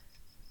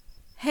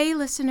Hey,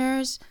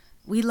 listeners.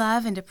 We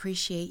love and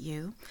appreciate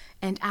you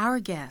and our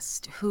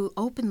guest who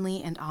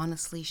openly and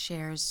honestly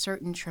shares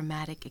certain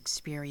traumatic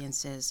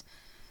experiences.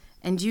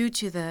 And due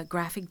to the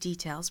graphic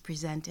details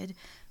presented,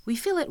 we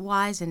feel it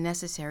wise and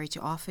necessary to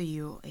offer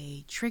you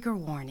a trigger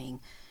warning.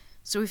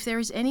 So if there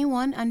is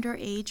anyone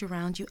underage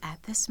around you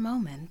at this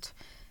moment,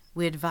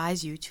 we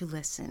advise you to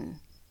listen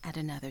at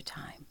another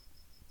time.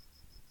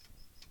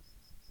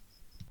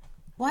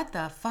 What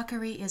the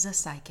fuckery is a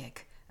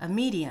psychic? A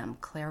medium,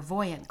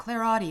 clairvoyant,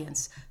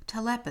 clairaudience,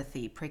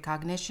 telepathy,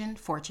 precognition,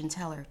 fortune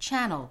teller,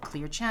 channel,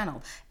 clear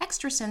channel,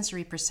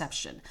 extrasensory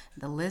perception.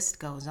 The list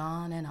goes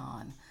on and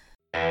on.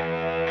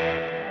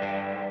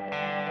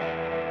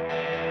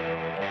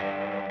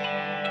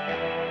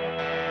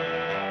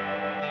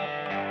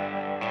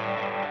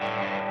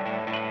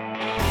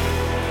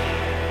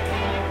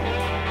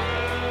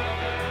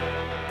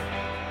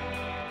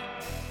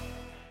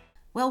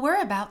 Well, we're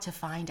about to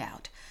find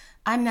out.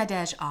 I'm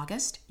Nadege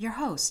August, your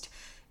host.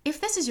 If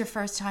this is your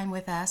first time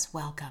with us,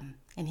 welcome,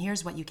 and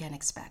here's what you can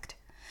expect.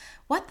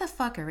 What the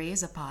Fuckery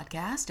is a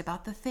podcast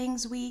about the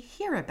things we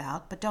hear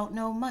about but don't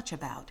know much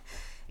about.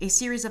 A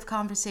series of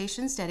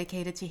conversations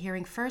dedicated to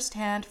hearing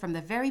firsthand from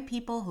the very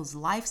people whose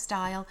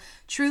lifestyle,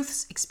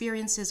 truths,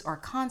 experiences, or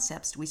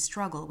concepts we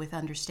struggle with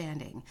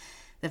understanding.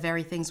 The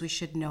very things we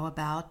should know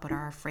about but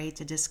are afraid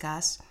to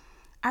discuss.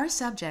 Our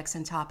subjects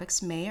and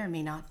topics may or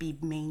may not be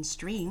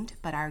mainstreamed,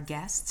 but our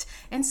guests,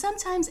 and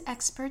sometimes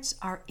experts,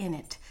 are in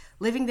it,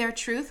 living their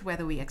truth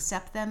whether we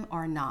accept them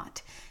or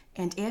not.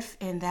 And if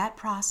in that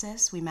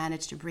process we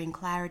manage to bring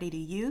clarity to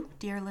you,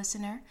 dear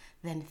listener,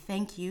 then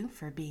thank you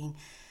for being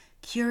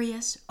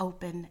curious,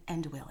 open,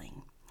 and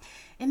willing.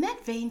 In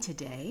that vein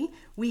today,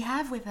 we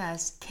have with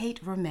us Kate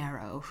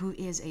Romero, who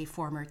is a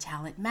former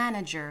talent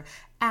manager,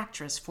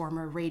 actress,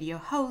 former radio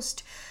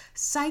host,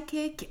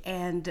 psychic,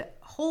 and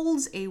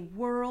holds a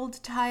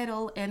world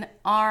title in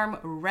arm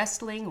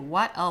wrestling.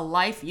 What a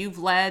life you've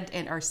led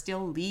and are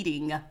still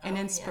leading. An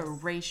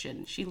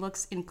inspiration. Yes. She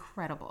looks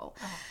incredible.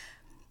 Oh.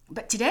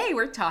 But today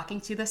we're talking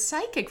to the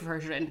psychic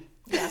version.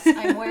 Yes,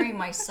 I'm wearing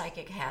my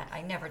psychic hat.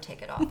 I never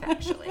take it off,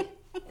 actually.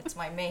 It's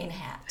my main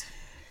hat.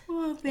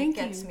 Well, thank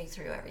you. It gets me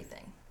through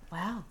everything.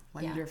 Wow,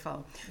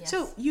 wonderful. Yeah. Yes.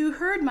 So you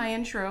heard my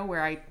intro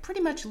where I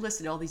pretty much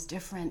listed all these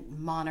different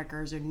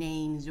monikers or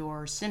names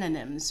or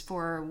synonyms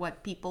for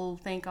what people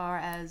think are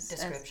as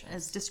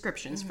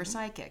descriptions mm-hmm. for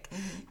psychic.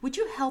 Mm-hmm. Would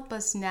you help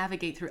us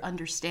navigate through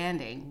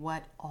understanding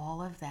what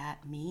all of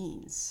that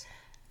means?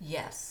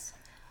 Yes.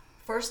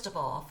 First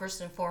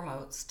and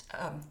foremost,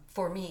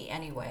 for me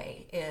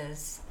anyway,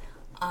 is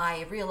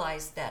I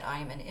realized that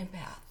I'm an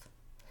empath.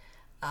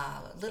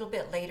 A little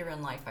bit later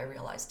in life, I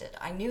realized it.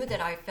 I knew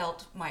that I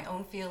felt my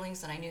own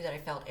feelings, and I knew that I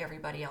felt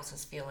everybody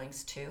else's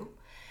feelings too.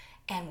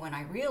 And when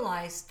I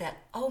realized that,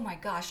 oh my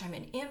gosh, I'm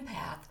an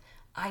empath,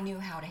 I knew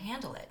how to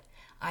handle it.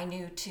 I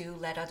knew to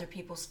let other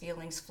people's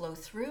feelings flow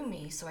through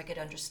me so I could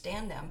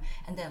understand them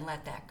and then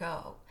let that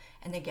go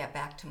and then get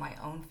back to my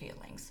own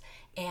feelings.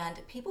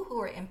 And people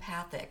who are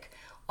empathic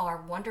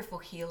are wonderful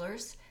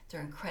healers.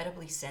 They're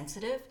incredibly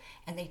sensitive,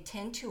 and they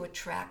tend to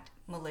attract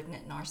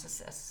malignant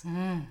narcissists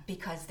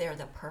because they're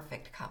the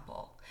perfect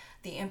couple.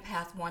 The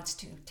empath wants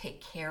to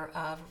take care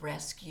of,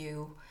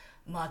 rescue,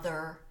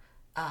 mother,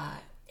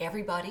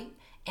 everybody,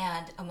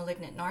 and a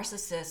malignant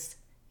narcissist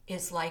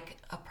is like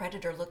a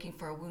predator looking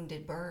for a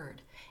wounded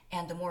bird.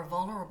 And the more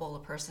vulnerable a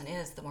person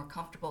is, the more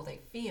comfortable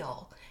they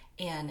feel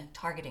in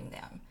targeting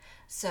them.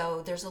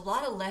 So there's a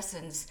lot of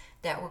lessons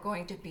that we're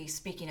going to be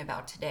speaking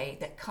about today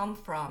that come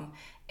from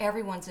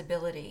everyone's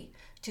ability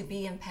to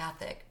be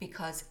empathic,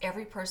 because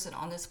every person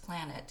on this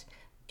planet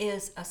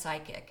is a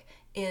psychic,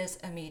 is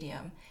a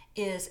medium,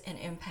 is an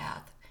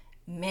empath.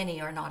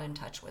 Many are not in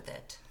touch with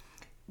it.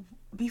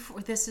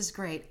 This is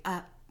great.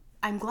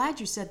 I'm glad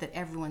you said that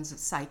everyone's a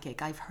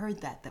psychic. I've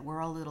heard that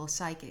we're all a little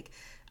psychic.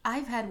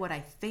 I've had what I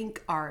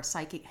think are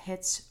psychic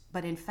hits,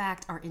 but in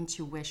fact are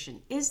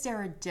intuition. Is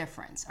there a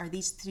difference? Are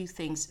these two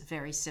things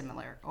very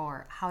similar,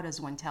 or how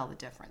does one tell the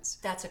difference?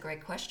 That's a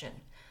great question.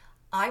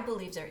 I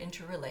believe they're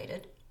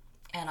interrelated,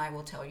 and I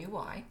will tell you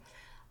why.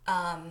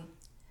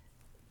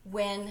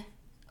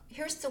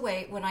 Here's the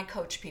way, when I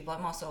coach people,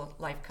 I'm also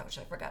a life coach,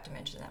 I forgot to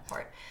mention that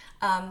part.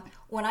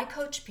 When I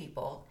coach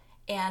people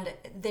and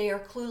they are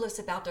clueless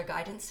about their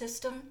guidance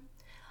system,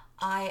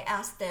 I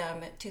ask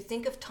them to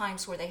think of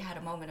times where they had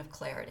a moment of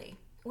clarity.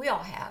 We all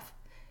have.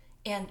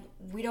 And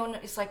we don't,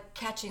 it's like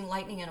catching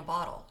lightning in a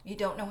bottle. You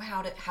don't know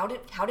how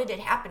did it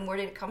happen? Where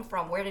did it come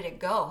from? Where did it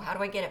go? How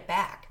do I get it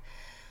back?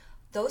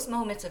 Those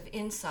moments of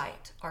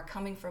insight are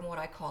coming from what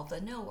I call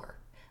the knower,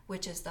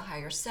 which is the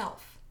higher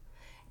self.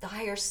 The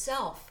higher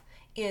self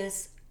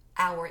is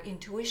our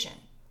intuition,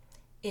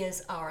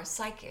 is our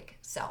psychic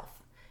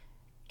self.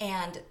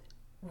 And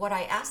what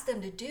I ask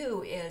them to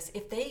do is,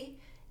 if they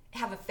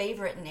have a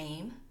favorite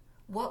name,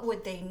 what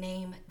would they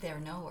name their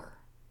knower?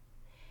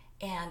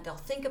 And they'll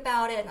think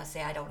about it, and I'll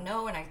say, I don't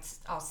know. And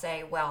I'll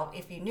say, well,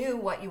 if you knew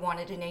what you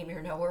wanted to name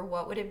your knower,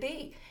 what would it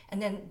be?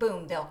 And then,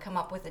 boom, they'll come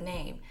up with a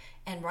name.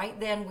 And right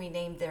then we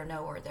named their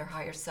knower, their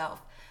higher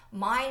self.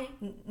 My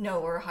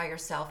knower, higher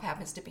self,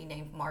 happens to be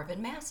named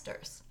Marvin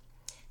Masters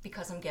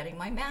because I'm getting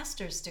my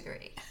master's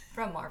degree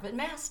from Marvin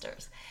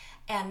Masters.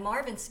 And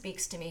Marvin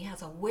speaks to me,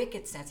 has a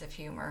wicked sense of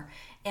humor,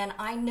 and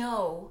I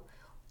know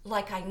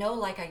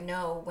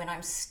when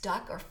I'm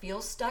stuck or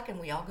feel stuck, and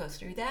we all go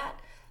through that,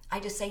 I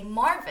just say,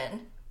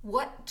 Marvin,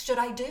 what should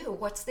I do?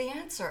 What's the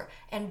answer?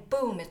 And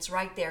boom, it's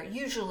right there,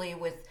 usually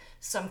with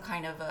some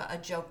kind of a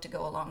joke to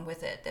go along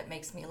with it that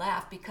makes me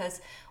laugh,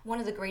 because one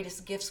of the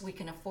greatest gifts we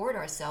can afford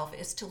ourselves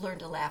is to learn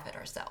to laugh at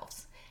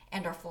ourselves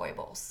and our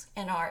foibles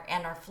and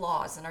our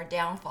flaws and our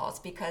downfalls,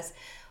 because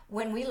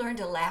when we learn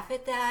to laugh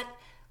at that,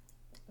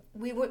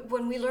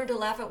 when we learn to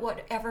laugh at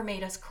whatever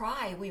made us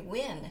cry, we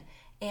win.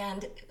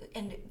 And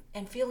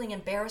feeling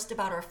embarrassed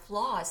about our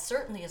flaws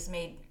certainly has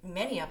made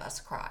many of us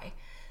cry.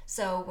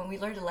 So when we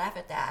learn to laugh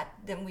at that,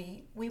 then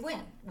we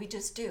win. We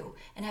just do,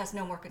 and it has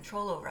no more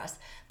control over us.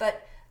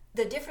 But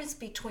the difference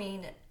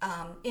between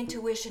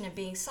intuition and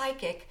being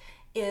psychic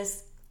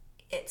is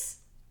it's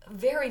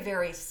very,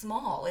 very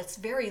small. It's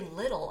very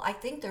little. I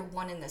think they're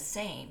one and the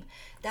same.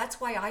 That's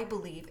why I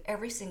believe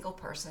every single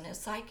person is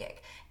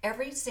psychic.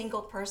 Every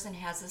single person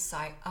has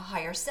a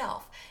higher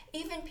self.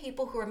 Even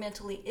people who are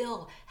mentally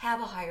ill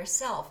have a higher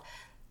self.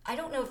 I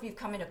don't know if you've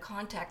come into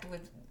contact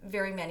with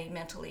very many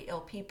mentally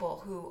ill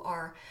people who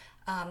are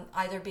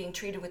either being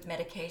treated with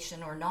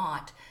medication or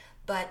not,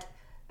 but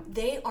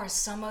they are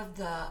some of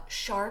the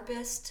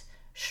sharpest,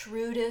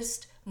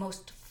 shrewdest,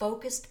 most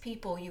focused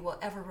people you will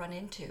ever run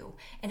into.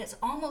 And it's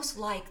almost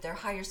like their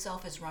higher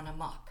self has run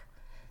amok.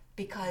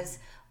 Because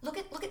look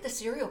at the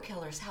serial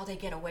killers, how they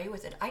get away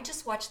with it. I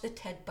just watched the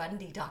Ted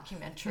Bundy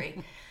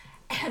documentary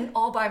and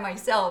all by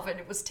myself, and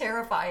it was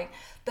terrifying.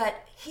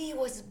 But he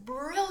was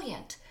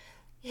brilliant.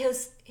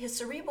 His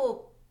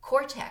cerebral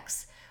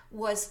cortex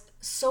was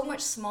so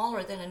much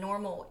smaller than a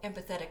normal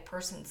empathetic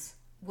person's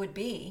would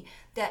be,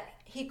 that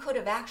he could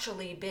have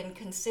actually been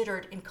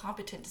considered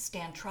incompetent to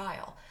stand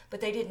trial. But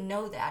they didn't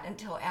know that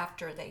until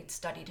after they'd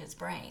studied his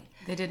brain.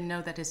 They didn't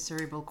know that his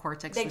cerebral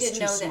cortex was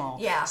too small.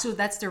 Yeah. So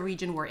that's the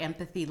region where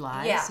empathy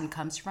lies and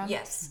comes from?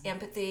 Yes,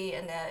 empathy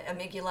and the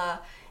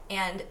amygdala.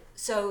 And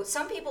so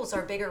some people's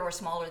are bigger or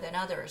smaller than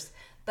others,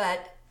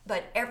 but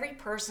every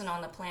person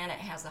on the planet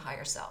has a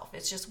higher self.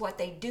 It's just what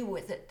they do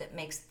with it that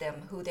makes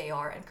them who they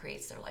are and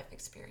creates their life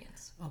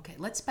experience. Okay,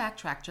 let's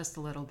backtrack just a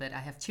little bit. I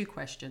have two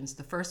questions.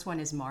 The first one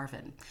is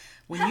Marvin.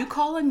 When you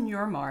call on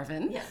your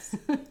Marvin, yes,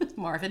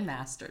 Marvin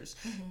Masters,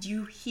 do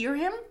you hear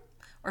him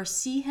or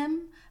see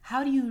him?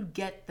 How do you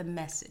get the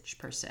message,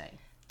 per se?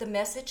 The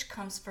message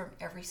comes from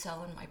every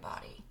cell in my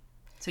body.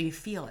 So you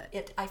feel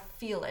it? I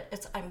feel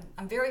it.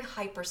 I'm very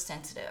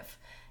hypersensitive.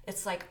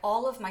 It's like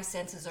all of my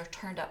senses are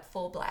turned up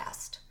full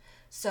blast.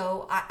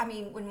 So, I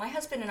mean, when my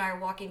husband and I are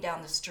walking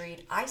down the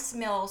street, I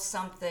smell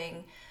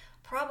something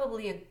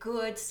probably a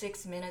good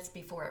 6 minutes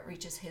before it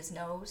reaches his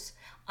nose.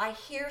 I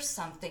hear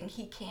something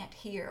he can't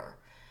hear.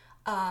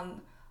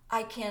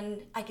 I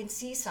can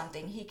see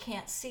something he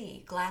can't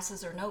see,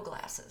 glasses or no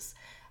glasses.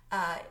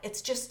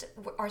 It's just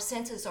our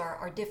senses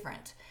are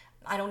different.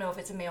 I don't know if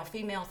it's a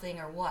male-female thing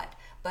or what,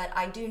 but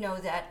I do know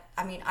that,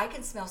 I mean, I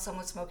can smell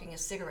someone smoking a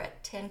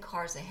cigarette 10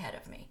 cars ahead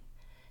of me,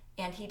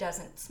 and he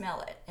doesn't smell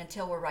it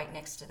until we're right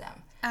next to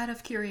them. Out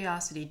of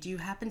curiosity, do you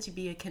happen to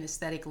be a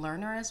kinesthetic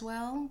learner as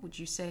well? Would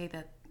you say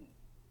that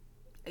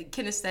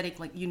kinesthetic,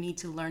 like you need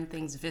to learn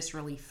things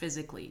viscerally,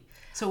 physically?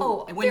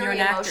 So when you're an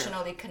actor,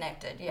 emotionally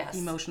connected, yes.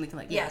 Emotionally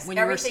connected, yes. When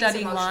you were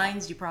studying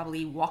lines, you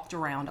probably walked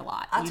around a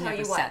lot. I'll tell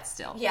you what. Sat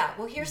still. Yeah,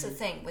 well, here's the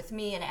thing with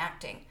me in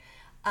acting.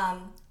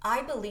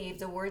 I believe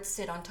the words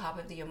sit on top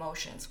of the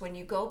emotions. When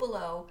you go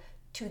below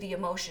to the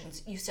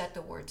emotions, you set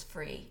the words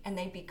free, and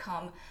they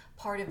become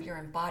part of your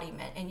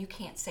embodiment, and you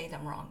can't say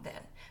them wrong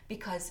then.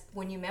 Because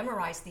when you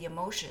memorize the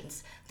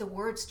emotions, the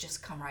words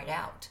just come right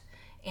out.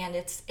 And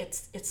it's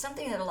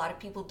something that a lot of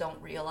people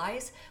don't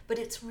realize, but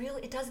it's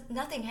really,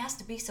 nothing has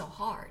to be so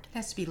hard. It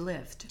has to be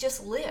lived.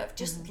 Just live,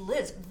 just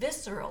live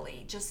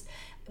viscerally. Just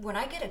when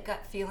I get a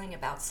gut feeling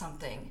about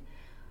something,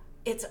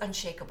 it's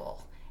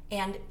unshakable.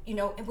 And you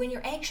know, when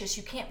you're anxious,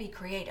 you can't be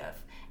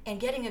creative. And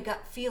getting a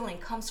gut feeling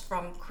comes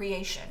from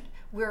creation.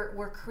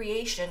 We're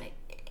creation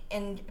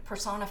and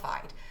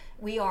personified.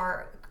 We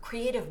are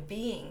creative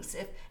beings.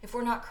 If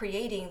we're not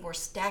creating, we're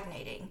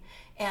stagnating.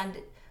 And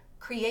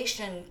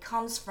creation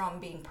comes from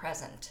being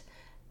present.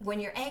 When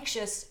you're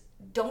anxious,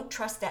 don't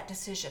trust that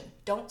decision.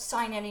 Don't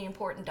sign any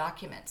important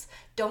documents.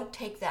 Don't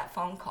take that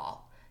phone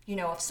call. You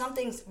know, if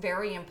something's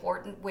very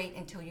important, wait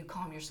until you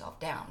calm yourself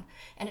down.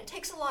 And it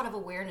takes a lot of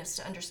awareness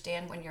to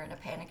understand when you're in a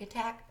panic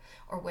attack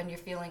or when you're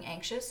feeling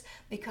anxious,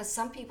 because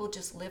some people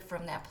just live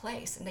from that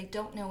place and they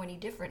don't know any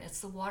different. It's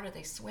the water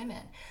they swim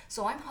in.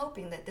 So I'm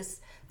hoping that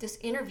this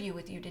interview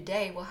with you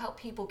today will help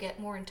people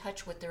get more in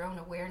touch with their own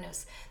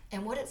awareness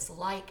and what it's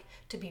like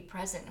to be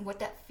present and what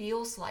that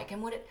feels like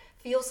and what it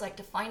feels like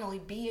to finally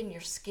be in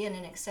your skin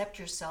and accept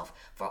yourself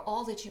for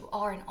all that you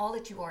are and all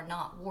that you are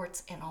not,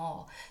 warts and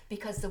all.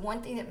 Because the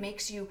one thing that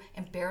makes you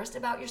embarrassed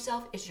about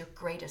yourself is your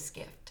greatest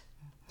gift.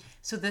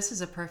 So this is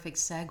a perfect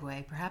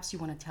segue. Perhaps you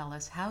want to tell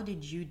us, how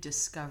did you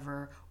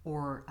discover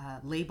or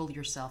label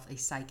yourself a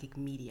psychic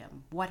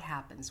medium? What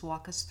happens?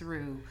 Walk us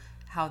through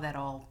how that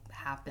all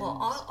happens.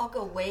 Well, I'll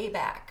go way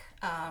back.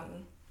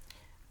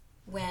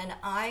 When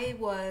I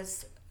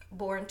was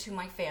born to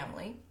my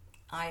family,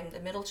 I'm the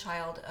middle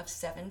child of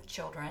 7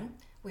 children.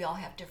 We all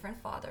have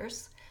different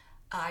fathers.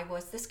 I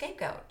was the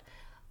scapegoat.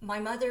 My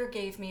mother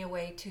gave me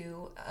away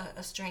to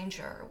a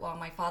stranger while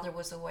my father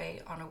was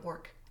away on a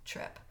work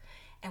trip.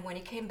 And when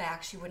he came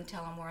back, she wouldn't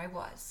tell him where I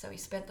was. So he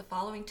spent the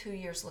following 2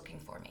 years looking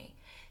for me.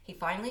 He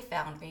finally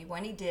found me.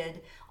 When he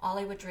did, all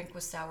I would drink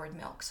was soured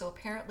milk. So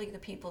apparently the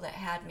people that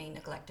had me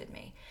neglected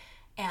me.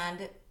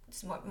 And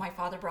my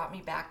father brought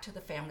me back to the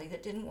family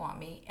that didn't want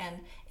me. And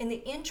in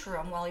the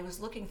interim, while he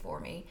was looking for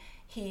me,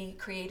 he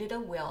created a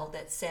will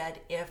that said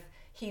if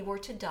he were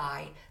to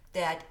die,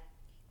 that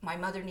my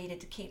mother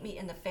needed to keep me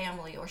in the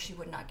family or she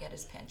would not get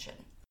his pension.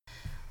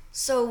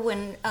 So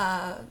when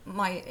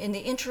in the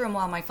interim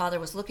while my father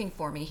was looking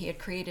for me, he had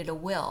created a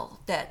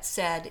will that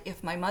said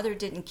if my mother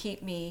didn't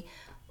keep me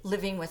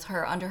living with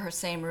her under her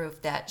same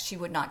roof, that she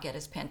would not get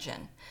his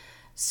pension.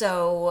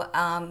 So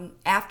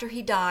after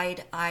he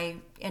died, I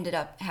ended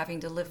up having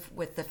to live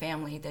with the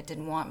family that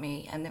didn't want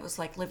me, and it was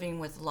like living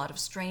with a lot of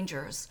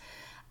strangers.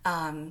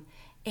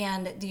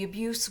 And the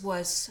abuse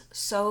was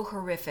so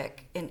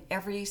horrific in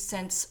every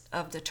sense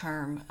of the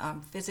term,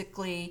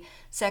 physically,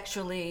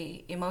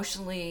 sexually,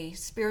 emotionally,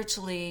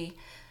 spiritually,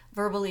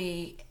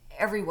 verbally,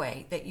 every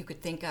way that you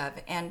could think of.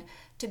 And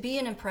to be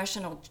an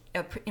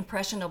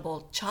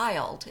impressionable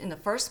child in the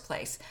first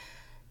place,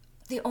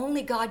 the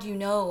only God you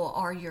know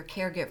are your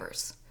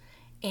caregivers.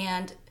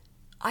 And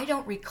I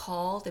don't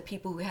recall the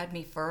people who had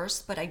me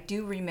first, but I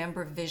do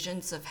remember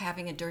visions of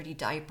having a dirty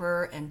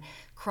diaper and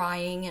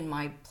crying in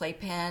my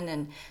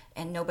playpen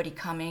and nobody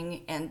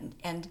coming.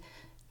 And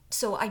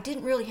so I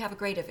didn't really have a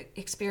great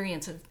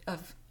experience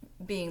of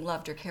being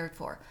loved or cared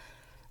for.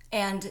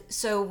 And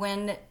so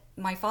when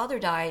my father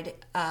died,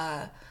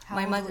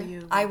 my mother,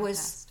 I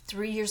was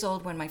 3 years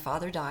old when my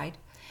father died.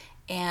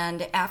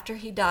 And after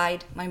he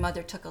died, my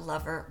mother took a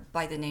lover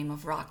by the name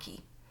of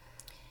Rocky.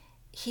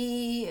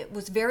 He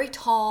was very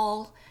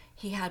tall.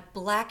 He had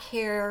black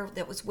hair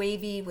that was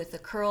wavy with a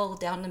curl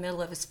down the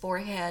middle of his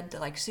forehead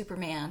like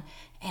Superman,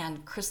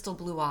 and crystal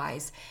blue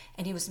eyes.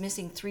 And he was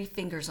missing 3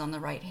 fingers on the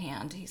right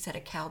hand. He said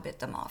a cow bit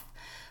them off.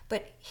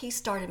 But he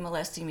started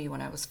molesting me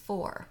when I was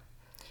 4.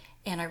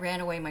 And I ran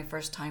away my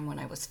first time when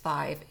I was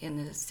 5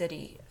 in the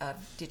city of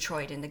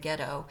Detroit in the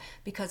ghetto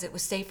because it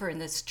was safer in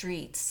the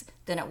streets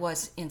than it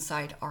was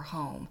inside our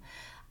home.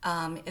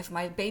 If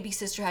my baby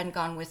sister hadn't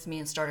gone with me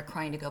and started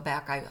crying to go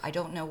back, I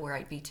don't know where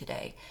I'd be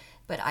today.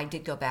 But I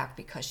did go back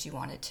because she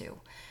wanted to.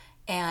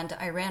 And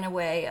I ran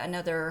away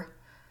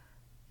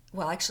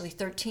actually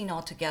 13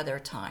 altogether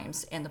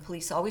times. And the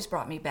police always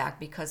brought me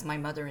back because my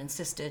mother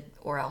insisted,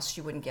 or else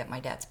she wouldn't get my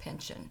dad's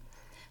pension.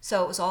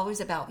 So it was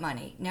always about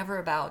money, never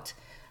about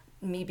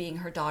me being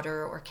her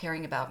daughter or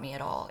caring about me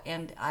at all.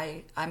 And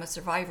I'm a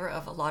survivor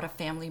of a lot of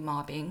family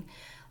mobbing.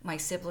 My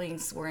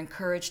siblings were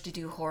encouraged to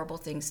do horrible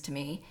things to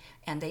me,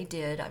 and they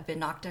did. I've been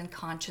knocked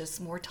unconscious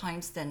more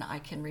times than I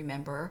can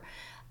remember.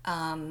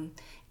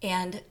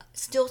 And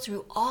still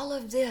through all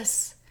of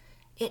this,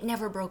 it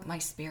never broke my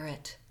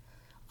spirit.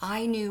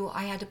 I knew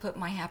I had to put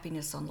my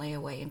happiness on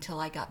layaway until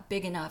I got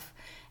big enough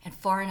and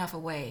far enough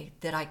away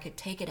that I could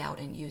take it out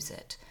and use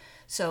it.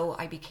 So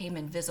I became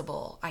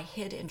invisible. I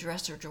hid in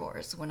dresser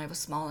drawers when I was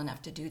small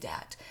enough to do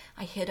that.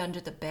 I hid under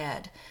the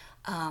bed.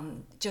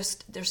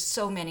 There's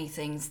so many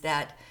things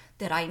that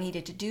I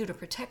needed to do to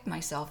protect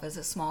myself as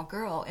a small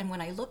girl. And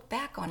when I look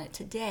back on it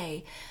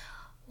today,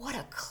 what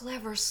a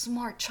clever,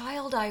 smart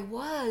child I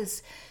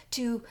was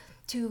to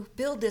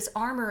build this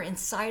armor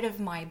inside of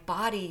my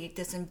body,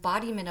 this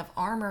embodiment of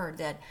armor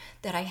that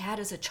I had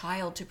as a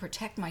child to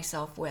protect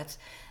myself with.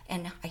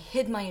 And I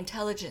hid my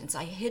intelligence.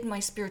 I hid my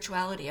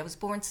spirituality. I was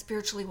born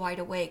spiritually wide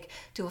awake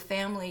to a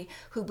family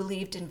who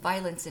believed in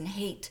violence and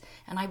hate.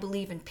 And I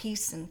believe in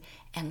peace and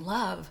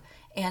love.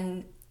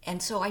 And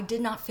so I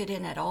did not fit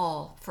in at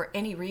all for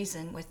any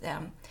reason with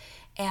them.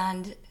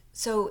 And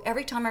so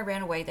every time I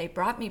ran away, they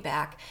brought me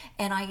back.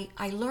 And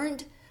I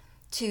learned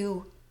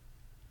to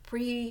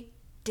premeditate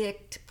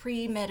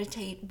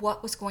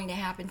what was going to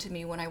happen to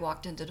me when I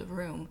walked into the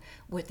room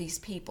with these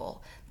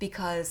people,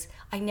 because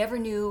I never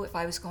knew if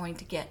I was going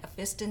to get a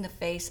fist in the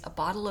face, a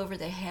bottle over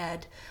the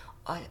head,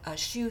 a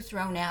shoe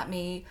thrown at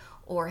me,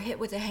 or hit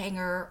with a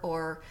hanger,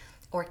 or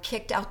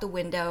kicked out the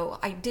window.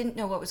 I didn't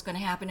know what was going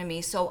to happen to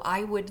me, so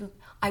I would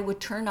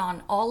turn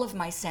on all of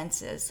my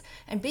senses.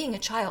 And being a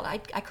child, I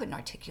couldn't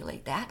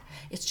articulate that.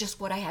 It's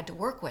just what I had to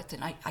work with,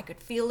 and I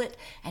could feel it,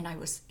 and I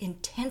was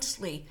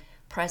intensely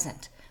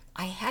present.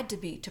 I had to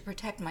be to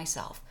protect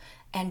myself,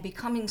 and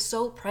becoming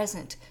so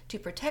present to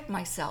protect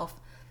myself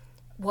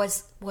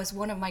was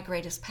one of my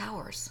greatest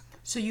powers.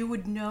 So you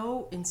would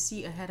know and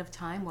see ahead of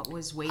time what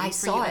was waiting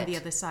for you on the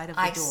other side of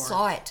the door. I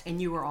saw it.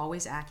 And you were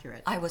always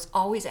accurate. I was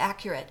always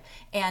accurate.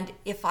 And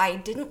if I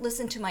didn't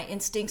listen to my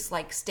instincts,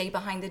 like stay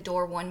behind the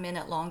door 1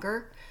 minute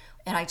longer,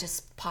 and I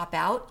just pop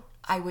out,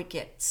 I would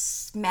get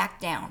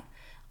smacked down.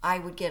 I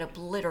would get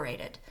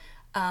obliterated.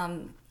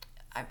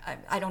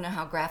 I don't know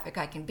how graphic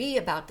I can be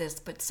about this,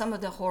 but some of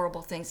the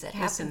horrible things that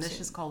happened. Listen, this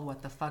is called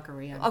What the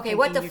Fuckery. Okay,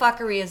 what the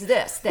fuckery is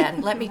this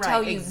then? Let me Right,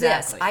 tell you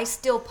exactly. this. I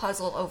still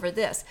puzzle over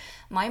this.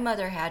 My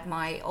mother had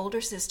my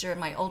older sister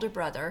and my older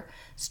brother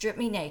strip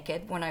me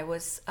naked when I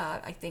was,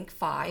 I think,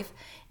 5,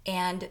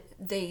 and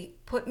they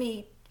put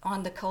me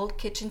on the cold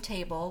kitchen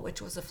table,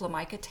 which was a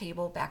Formica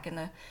table back in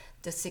the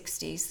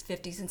 60s,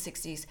 50s and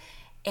 60s,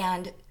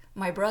 and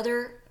my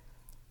brother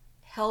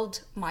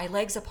held my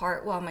legs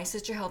apart while my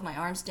sister held my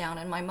arms down,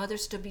 and my mother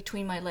stood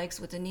between my legs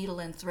with a needle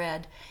and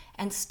thread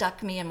and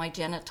stuck me in my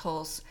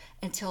genitals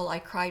until I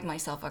cried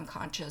myself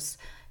unconscious.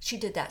 She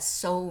did that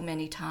so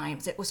many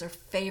times. It was her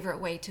favorite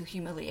way to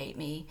humiliate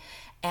me,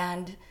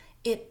 and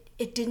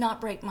it did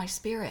not break my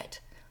spirit.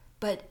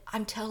 But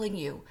I'm telling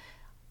you,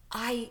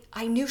 I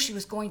knew she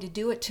was going to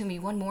do it to me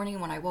one morning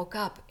when I woke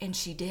up, and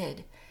she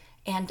did.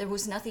 And there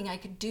was nothing I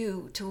could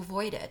do to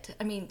avoid it.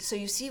 I mean, so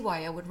you see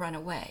why I would run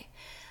away.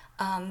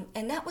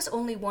 And that was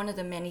only one of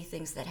the many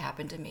things that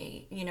happened to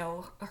me. You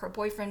know, her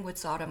boyfriend would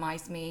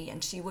sodomize me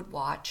and she would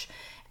watch.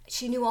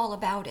 She knew all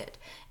about it.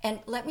 And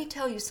let me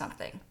tell you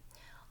something.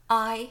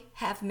 I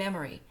have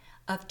memory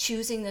of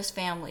choosing this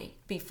family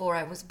before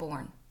I was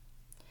born.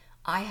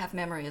 I have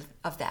memory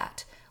of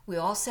that. We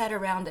all sat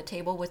around the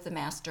table with the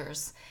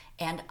masters,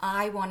 and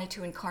I wanted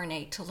to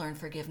incarnate to learn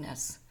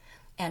forgiveness.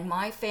 And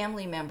my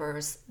family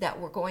members that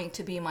were going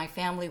to be my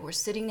family were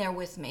sitting there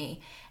with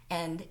me,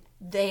 and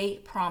they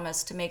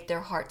promised to make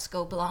their hearts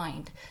go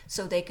blind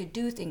so they could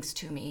do things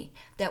to me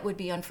that would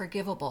be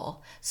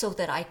unforgivable so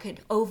that I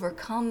could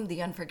overcome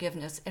the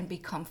unforgiveness and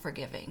become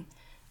forgiving.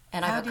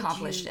 And I've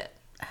accomplished it.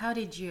 How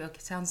did you, okay,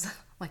 sounds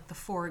like the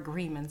 4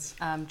 agreements.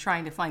 I'm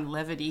trying to find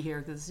levity here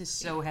because this is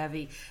so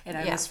heavy. And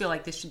I just feel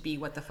like this should be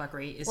What the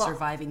Fuckery is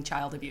surviving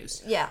child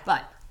abuse. Yeah.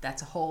 But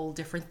that's a whole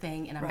different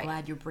thing, and I'm Right.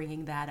 glad you're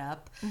bringing that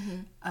up.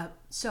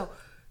 So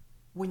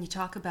when you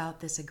talk about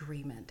this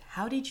agreement,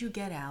 how did you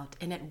get out,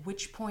 and at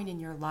which point in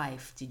your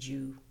life did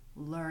you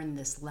learn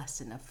this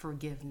lesson of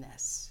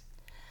forgiveness?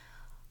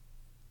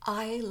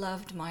 I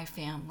loved my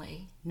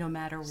family. No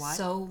matter what?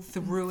 So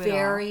through it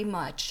very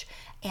much.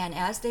 And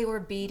as they were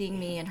beating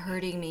me and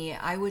hurting me,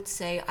 I would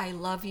say, I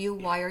love you.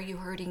 Why are you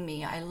hurting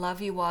me? I love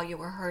you while you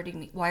were hurting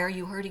me. Why are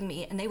you hurting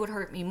me? And they would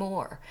hurt me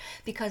more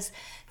because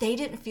they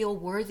didn't feel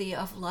worthy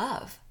of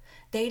love.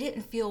 They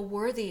didn't feel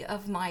worthy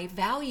of my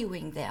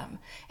valuing them.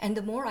 And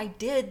the more I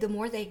did, the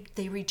more they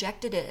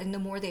rejected it and the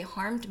more they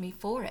harmed me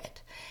for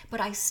it.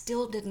 But I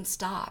still didn't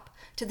stop.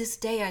 To this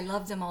day, I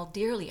love them all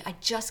dearly. I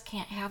just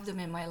can't have them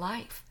in my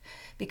life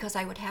because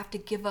I would have to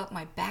give up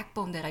my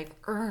backbone that I've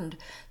earned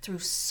through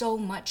so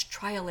much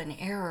trial and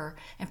error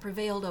and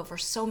prevailed over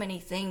so many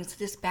things.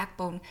 This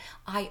backbone,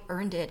 I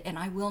earned it, and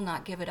I will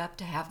not give it up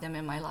to have them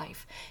in my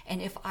life.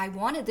 And if I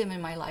wanted them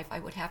in my life, I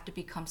would have to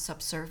become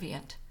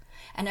subservient.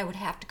 And I would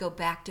have to go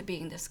back to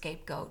being the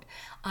scapegoat.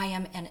 I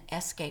am an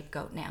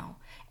scapegoat now,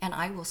 and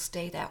I will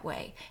stay that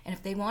way. And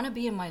if they want to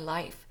be in my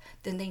life,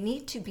 then they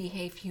need to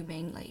behave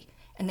humanely,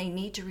 and they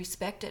need to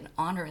respect and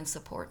honor and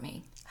support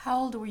me. How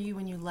old were you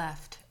when you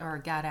left or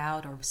got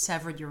out or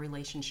severed your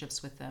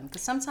relationships with them?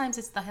 Because sometimes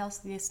it's the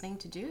healthiest thing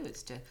to do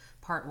is to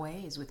part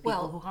ways with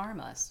people who harm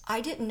us.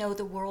 I didn't know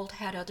the world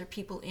had other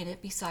people in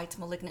it besides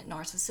malignant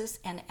narcissists.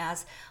 And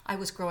as I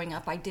was growing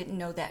up, I didn't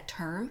know that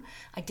term.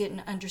 I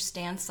didn't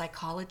understand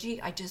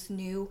psychology. I just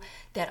knew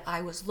that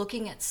I was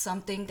looking at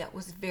something that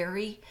was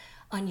very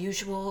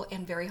unusual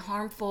and very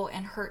harmful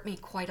and hurt me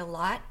quite a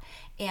lot.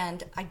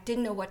 And I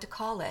didn't know what to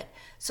call it.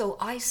 So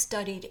I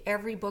studied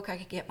every book I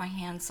could get my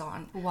hands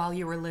on. While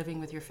you were living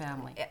with your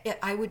family?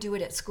 I would do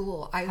it at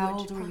school. How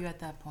old were you at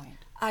that point?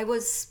 I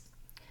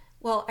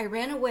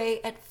ran away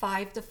at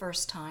 5 the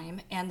first time,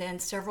 and then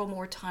several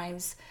more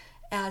times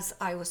as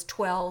I was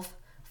 12,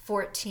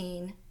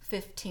 14,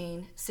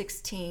 15,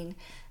 16,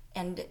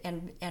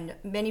 and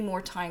many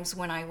more times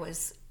when I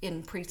was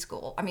in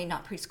preschool. I mean,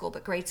 not preschool,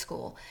 but grade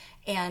school.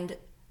 And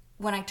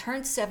when I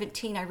turned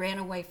 17, I ran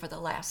away for the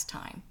last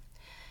time.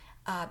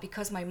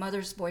 Because my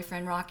mother's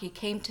boyfriend, Rocky,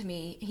 came to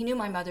me. He knew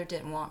my mother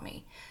didn't want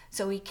me.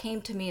 So he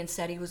came to me and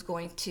said he was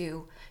going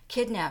to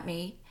kidnap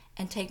me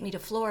and take me to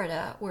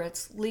Florida, where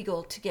it's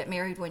legal to get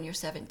married when you're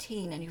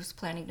 17, and he was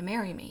planning to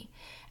marry me.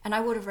 And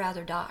I would have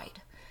rather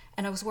died.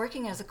 And I was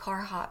working as a car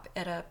hop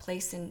at a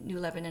place in New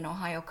Lebanon,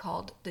 Ohio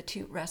called the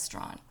Toot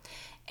Restaurant.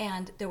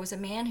 And there was a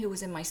man who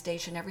was in my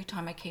station every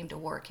time I came to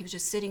work. He was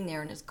just sitting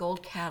there in his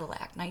gold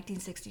Cadillac,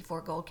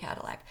 1964 gold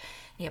Cadillac.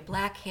 He had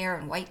black hair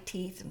and white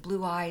teeth and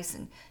blue eyes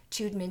and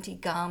chewed minty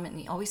gum, and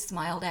he always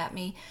smiled at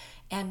me.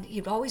 And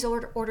he'd always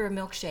order a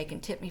milkshake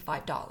and tip me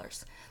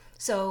 $5.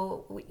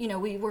 So, you know,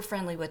 we were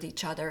friendly with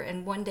each other.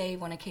 And one day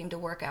when I came to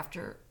work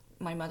after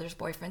my mother's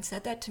boyfriend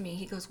said that to me,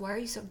 he goes, "Why are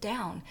you so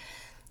down?"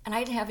 And I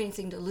didn't have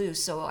anything to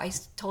lose, so I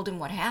told him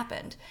what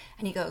happened.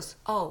 And he goes,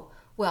 "Oh,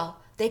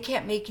 well, they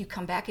can't make you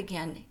come back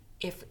again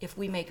if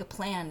we make a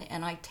plan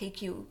and I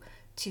take you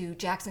to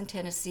Jackson,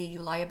 Tennessee. You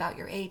lie about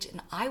your age,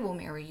 and I will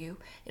marry you.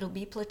 It'll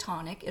be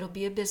platonic. It'll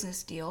be a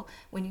business deal.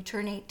 When you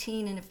turn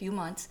 18 in a few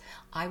months,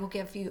 I will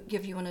give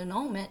you an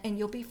annulment, and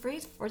you'll be free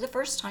for the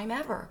first time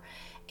ever.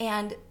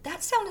 And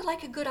that sounded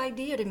like a good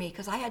idea to me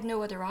because I had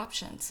no other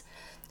options.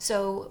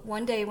 So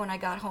one day when I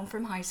got home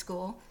from high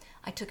school,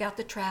 I took out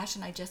the trash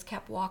and I just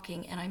kept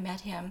walking, and I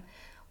met him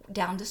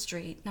down the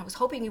street. And I was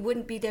hoping he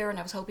wouldn't be there, and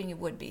I was hoping he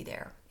would be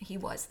there. He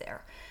was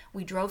there.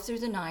 We drove through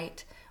the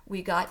night.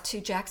 We got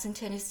to Jackson,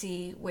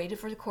 Tennessee, waited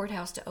for the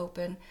courthouse to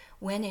open,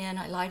 went in.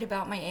 I lied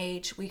about my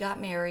age. We got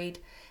married.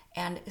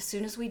 And as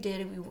soon as we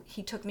did,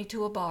 he took me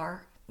to a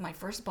bar, my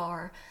first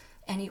bar,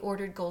 and he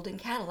ordered Golden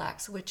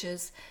Cadillacs, which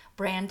is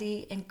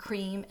brandy and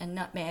cream and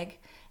nutmeg,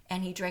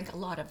 and he drank a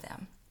lot of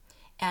them.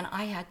 And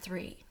I had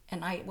 3,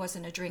 and I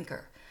wasn't a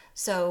drinker.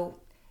 So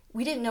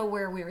we didn't know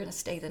where we were going to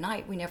stay the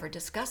night. We never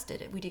discussed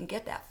it. We didn't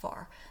get that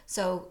far.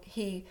 So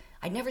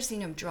I'd never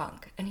seen him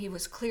drunk, and he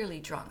was clearly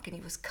drunk, and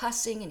he was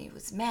cussing, and he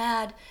was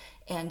mad,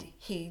 and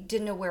he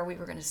didn't know where we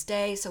were going to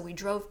stay. So we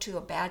drove to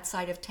a bad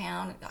side of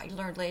town. I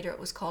learned later it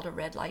was called a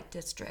red light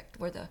district,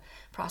 where the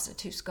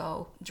prostitutes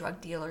go, drug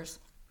dealers.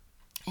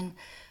 And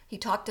he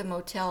talked a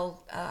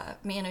motel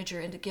manager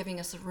into giving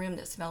us a room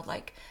that smelled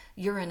like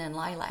urine and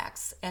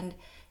lilacs. And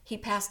he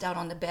passed out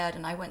on the bed,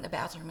 and I went in the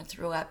bathroom and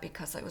threw up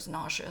because I was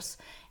nauseous.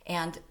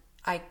 And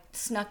I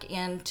snuck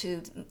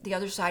into the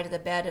other side of the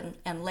bed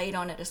and laid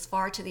on it as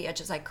far to the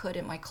edge as I could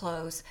in my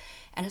clothes.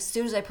 And as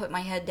soon as I put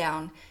my head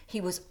down,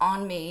 he was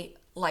on me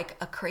like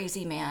a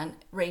crazy man,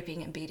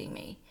 raping and beating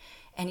me.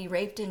 And he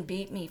raped and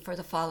beat me for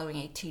the following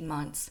 18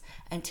 months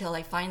until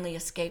I finally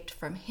escaped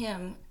from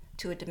him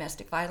to a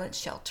domestic violence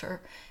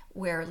shelter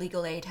where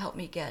legal aid helped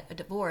me get a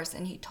divorce.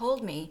 And he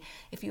told me,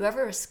 if you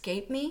ever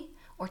escape me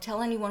or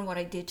tell anyone what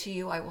I did to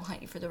you, I will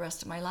hunt you for the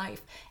rest of my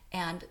life.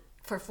 And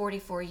for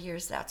 44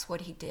 years, that's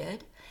what he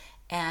did.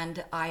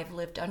 And I've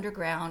lived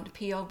underground,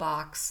 P.O.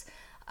 Box.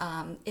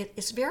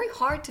 It's very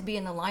hard to be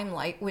in the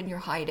limelight when you're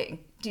hiding.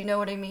 Do you know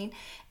what I mean?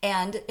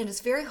 And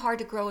it's very hard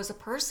to grow as a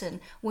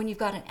person when you've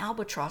got an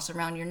albatross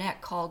around your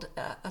neck called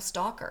a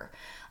stalker.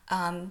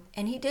 And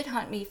he did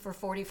hunt me for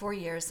 44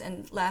 years.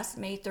 And last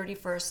May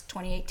 31st,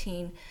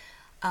 2018,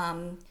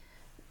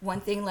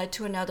 one thing led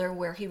to another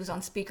where he was on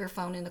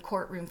speakerphone in the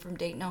courtroom from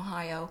Dayton,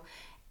 Ohio.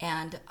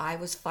 And I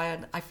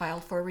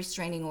filed for a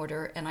restraining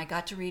order, and I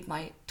got to read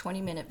my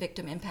 20-minute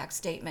victim impact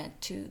statement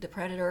to the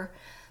predator,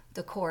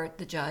 the court,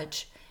 the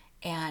judge.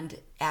 And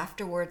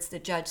afterwards, the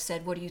judge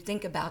said, "What do you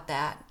think about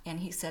that?"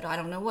 And he said, "I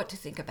don't know what to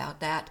think about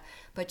that,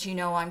 but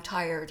I'm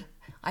tired.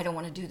 I don't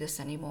want to do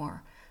this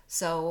anymore."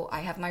 So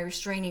I have my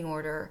restraining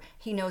order.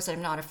 He knows I'm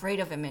not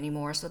afraid of him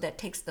anymore, so that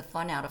takes the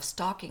fun out of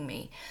stalking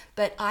me.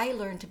 But I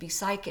learned to be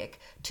psychic,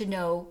 to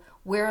know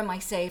where am I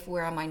safe,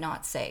 where am I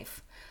not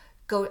safe.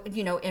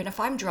 And if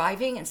I'm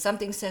driving and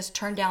something says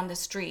turn down this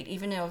street,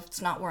 even if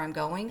it's not where I'm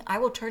going, I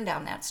will turn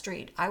down that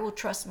street. I will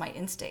trust my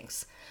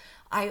instincts.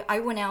 I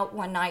went out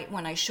one night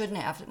when I shouldn't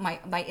have.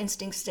 My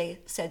instincts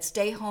said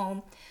stay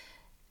home,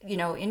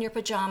 in your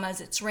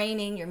pajamas, it's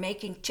raining, you're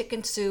making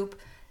chicken soup,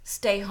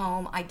 stay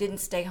home. I didn't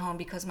stay home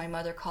because my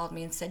mother called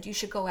me and said you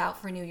should go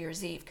out for New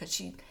Year's Eve because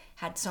she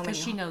had so many.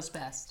 Because she knows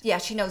best. Yeah,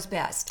 she knows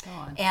best. Go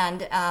on.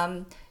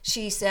 And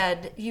she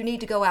said, you need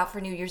to go out for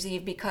New Year's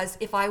Eve because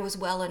if I was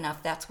well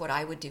enough, that's what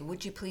I would do.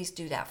 Would you please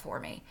do that for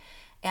me?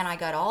 And I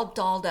got all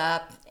dolled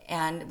up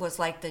and was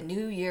like the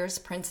New Year's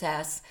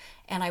princess.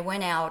 And I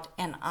went out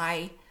and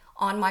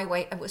on my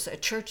way, it was a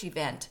church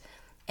event.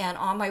 And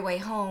on my way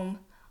home,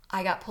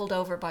 I got pulled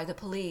over by the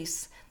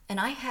police. And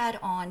I had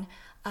on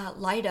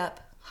light up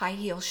high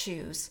heel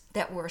shoes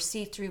that were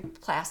see-through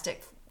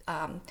plastic,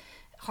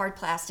 hard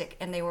plastic,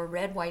 and they were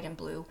red, white, and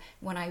blue.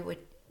 When I would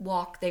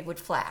walk, they would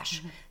flash.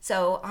 Mm-hmm.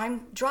 So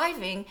I'm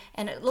driving,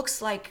 and it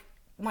looks like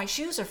my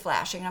shoes are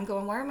flashing. I'm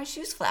going, why are my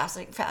shoes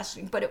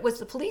flashing? But it was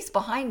the police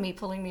behind me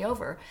pulling me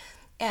over.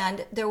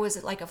 And there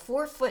was like a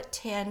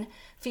 4'10"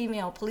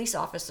 female police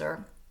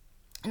officer,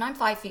 and I'm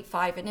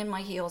 5'5", and in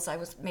my heels, I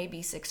was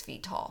maybe 6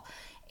 feet tall.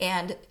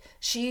 And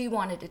she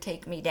wanted to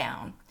take me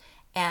down.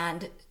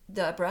 And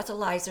the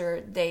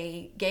breathalyzer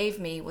they gave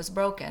me was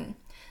broken.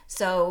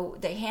 So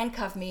they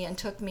handcuffed me and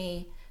took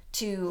me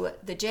to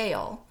the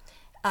jail.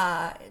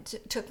 I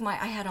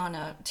had on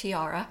a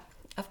tiara,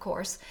 of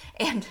course,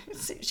 and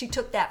she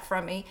took that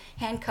from me,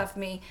 handcuffed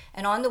me,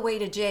 and on the way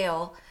to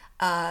jail,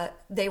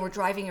 they were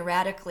driving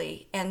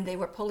erratically, and they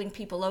were pulling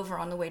people over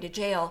on the way to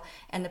jail,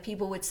 and the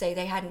people would say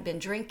they hadn't been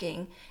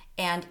drinking,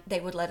 and they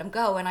would let them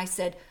go. And I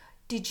said,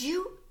 did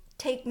you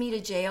take me to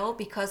jail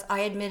because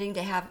I admitted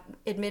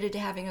to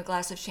having a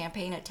glass of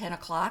champagne at 10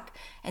 o'clock?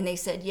 And they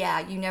said, yeah,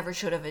 you never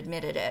should have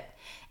admitted it.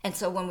 And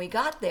so when we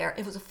got there,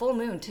 it was a full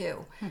moon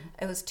too. Mm-hmm.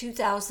 It was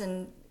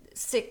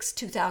 2006,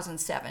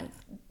 2007,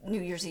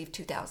 New Year's Eve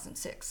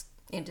 2006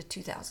 into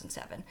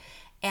 2007.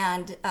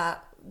 And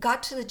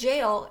got to the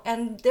jail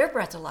and their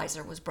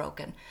breathalyzer was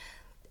broken.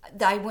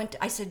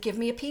 I said, give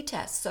me a pee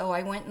test. So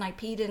I went and I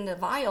peed in the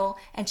vial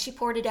and she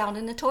poured it out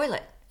in the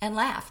toilet and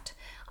laughed.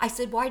 I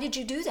said, why did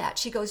you do that?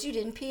 She goes, you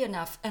didn't pee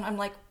enough. And I'm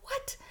like,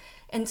 what?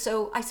 And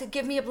so I said,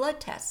 give me a blood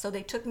test. So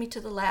they took me to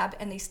the lab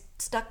and they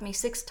stuck me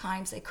 6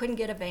 times. They couldn't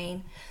get a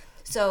vein.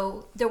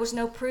 So there was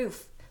no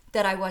proof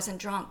that I wasn't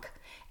drunk.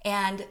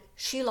 And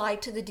she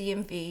lied to the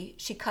DMV.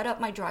 She cut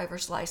up my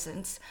driver's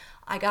license.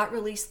 I got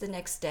released the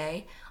next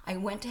day. I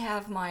went to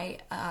have my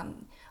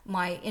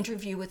my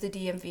interview with the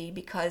DMV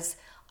because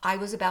I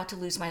was about to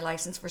lose my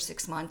license for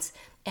 6 months.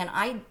 And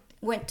I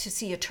went to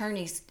see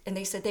attorneys and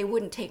they said they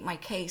wouldn't take my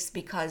case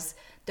because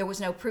there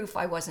was no proof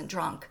I wasn't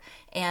drunk.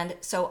 And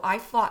so I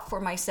fought for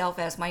myself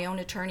as my own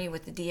attorney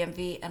with the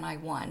DMV and I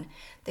won.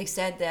 They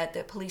said that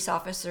the police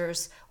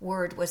officer's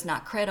word was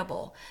not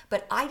credible,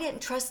 but I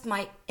didn't trust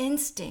my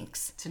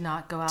instincts to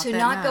not go out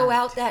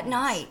that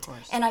night. Of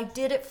course. And I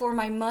did it for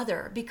my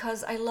mother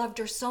because I loved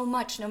her so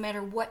much no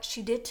matter what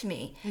she did to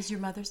me. Is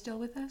your mother still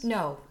with us?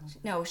 No,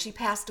 she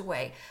passed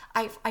away.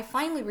 I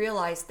finally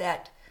realized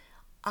that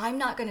I'm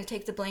not going to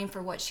take the blame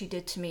for what she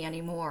did to me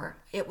anymore.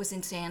 It was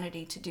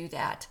insanity to do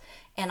that.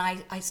 And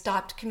I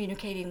stopped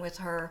communicating with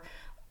her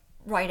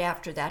right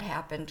after that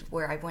happened,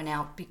 where I went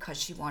out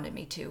because she wanted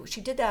me to.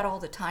 She did that all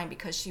the time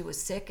because she was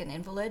sick and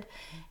invalid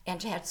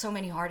and she had so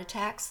many heart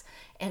attacks.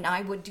 And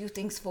I would do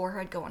things for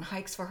her. I'd go on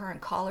hikes for her and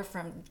call her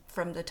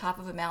from the top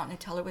of a mountain and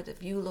tell her what the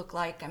view looked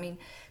like. I mean,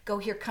 go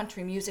hear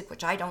country music,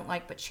 which I don't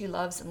like, but she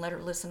loves, and let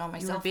her listen on my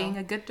cell phone. You were being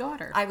a good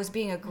daughter. I was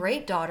being a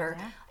great daughter.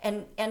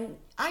 Yeah. And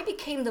I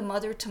became the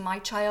mother to my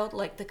child,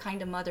 like the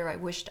kind of mother I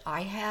wished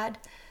I had.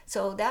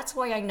 So that's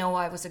why I know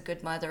I was a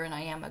good mother and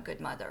I am a good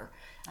mother.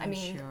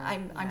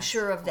 I'm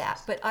sure of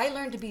that. But I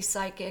learned to be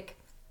psychic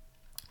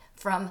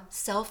from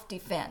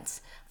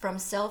self-defense, from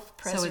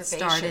self-preservation. So it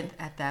started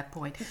at that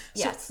point.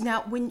 Yes. So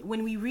now,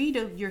 when we read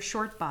your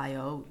short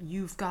bio,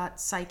 you've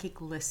got psychic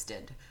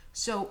listed.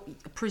 So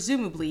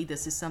presumably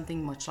this is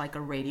something much like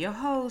a radio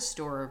host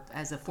or,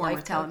 as a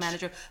former talent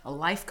manager, a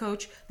life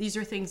coach. These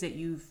are things that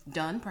you've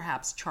done,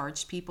 perhaps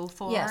charged people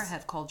for,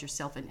 have called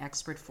yourself an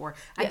expert for.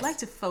 I'd like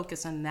to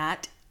focus on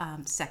that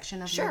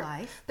section of your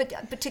life.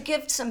 But to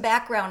give some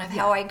background of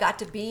how I got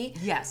to be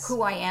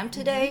who I am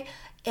today,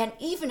 and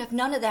even if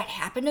none of that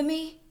happened to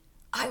me,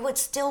 I would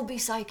still be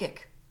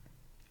psychic.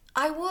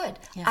 I would.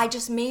 Yeah. I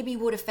just maybe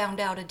would have found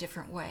out a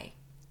different way.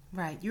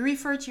 Right. You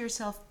referred to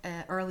yourself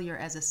earlier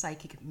as a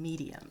psychic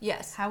medium.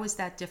 Yes. How is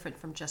that different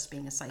from just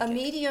being a psychic? A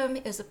medium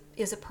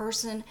is a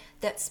person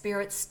that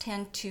spirits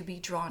tend to be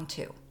drawn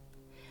to.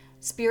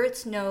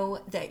 Spirits know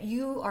that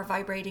you are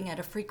vibrating at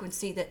a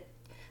frequency that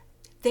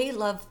they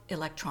love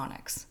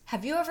electronics.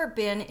 Have you ever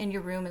been in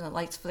your room and the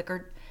lights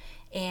flickered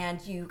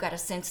and you got a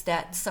sense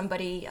that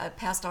somebody, a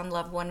passed on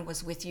loved one,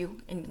 was with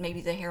you and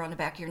maybe the hair on the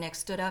back of your neck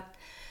stood up?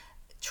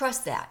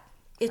 Trust that.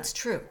 It's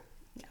true.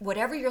 Yeah.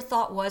 Whatever your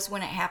thought was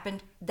when it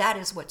happened, that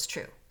is what's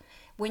true.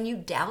 When you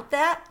doubt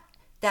that,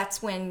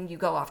 that's when you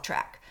go off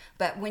track.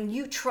 But when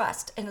you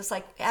trust, and it's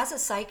like, as a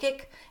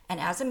psychic and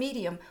as a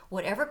medium,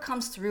 whatever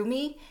comes through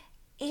me,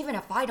 even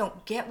if I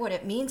don't get what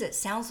it means, it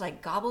sounds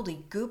like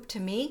gobbledygook to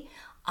me,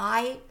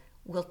 I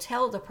will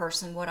tell the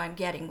person what I'm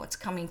getting, what's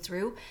coming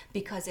through,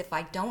 because if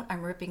I don't,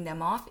 I'm ripping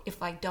them off.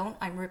 If I don't,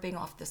 I'm ripping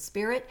off the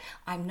spirit.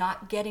 I'm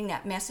not getting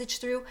that message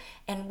through.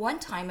 And one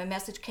time a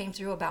message came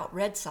through about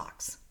Red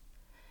Sox.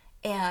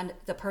 And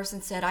the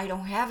person said, I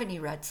don't have any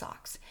Red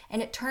Sox.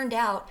 And it turned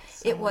out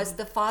it was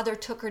the father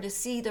took her to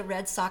see the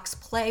Red Sox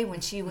play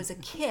when she was a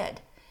kid.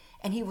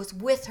 And he was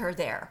with her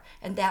there.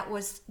 And that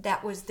was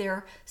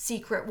their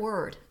secret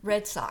word,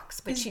 Red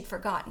Sox, but she'd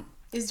forgotten.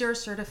 Is there a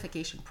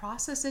certification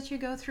process that you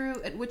go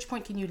through? At which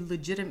point can you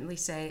legitimately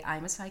say,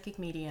 I'm a psychic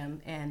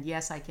medium, and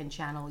yes, I can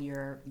channel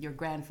your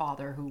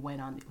grandfather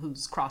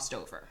who's crossed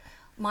over?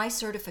 My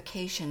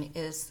certification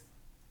is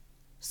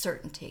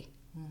certainty.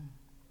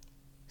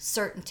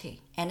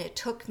 Certainty. And it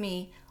took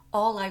me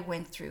all I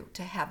went through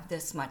to have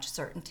this much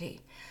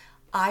certainty.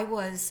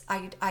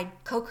 I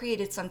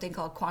co-created something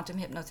called quantum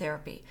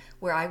hypnotherapy,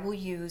 where I will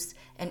use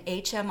an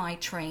HMI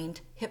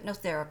trained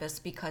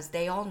hypnotherapist, because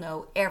they all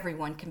know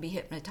everyone can be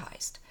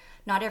hypnotized.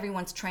 Not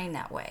everyone's trained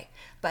that way,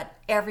 but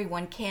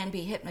everyone can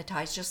be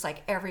hypnotized, just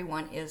like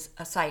everyone is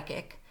a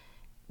psychic,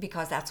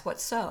 because that's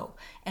what's so.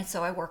 And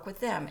so I work with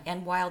them.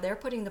 And while they're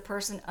putting the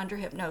person under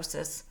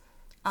hypnosis,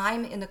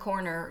 I'm in the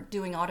corner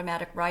doing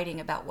automatic writing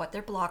about what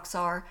their blocks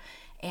are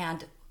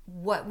and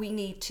what we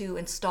need to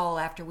install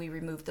after we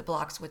remove the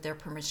blocks with their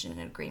permission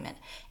and agreement.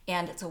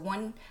 And it's a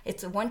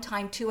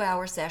one-time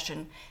 2-hour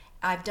session.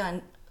 I've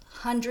done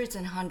hundreds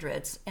and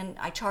hundreds, and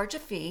I charge a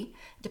fee.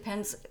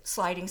 Depends,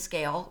 sliding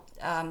scale.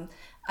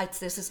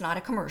 This is not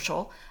a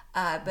commercial,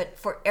 but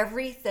for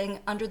everything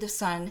under the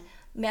sun,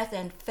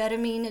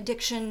 methamphetamine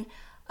addiction,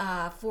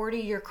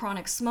 40-year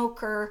chronic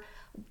smoker,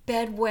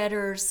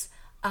 bedwetters,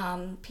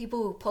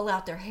 people who pull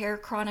out their hair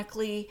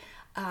chronically,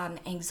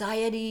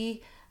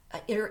 anxiety,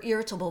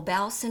 irritable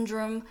bowel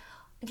syndrome,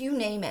 you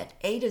name it,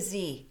 A to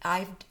Z.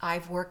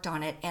 I've worked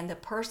on it, and the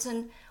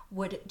person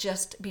would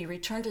just be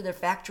returned to their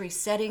factory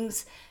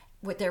settings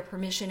with their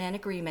permission and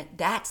agreement.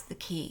 That's the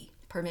key,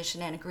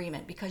 permission and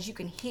agreement, because you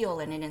can heal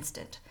in an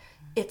instant.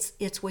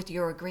 It's with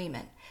your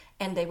agreement.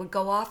 And they would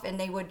go off and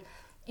they would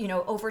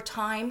over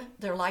time,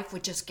 their life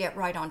would just get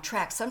right on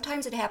track.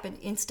 Sometimes it happened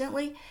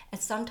instantly,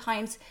 and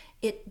sometimes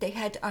they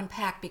had to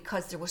unpack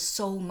because there was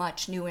so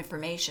much new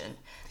information.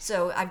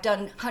 So I've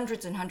done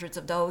hundreds and hundreds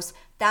of those,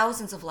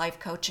 thousands of life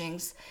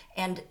coachings,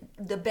 and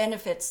the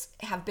benefits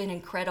have been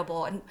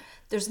incredible. And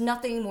there's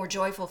nothing more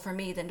joyful for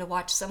me than to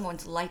watch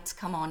someone's lights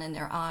come on in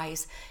their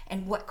eyes.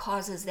 And what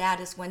causes that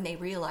is when they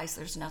realize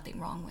there's nothing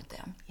wrong with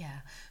them.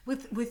 Yeah.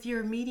 With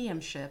your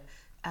mediumship,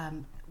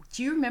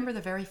 do you remember the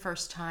very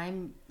first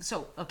time?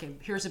 So, okay,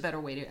 here's a better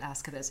way to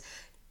ask this.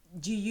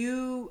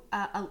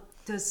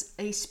 Does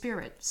a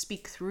spirit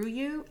speak through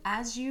you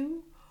as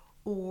you,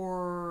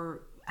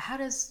 or how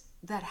does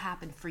that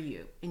happen for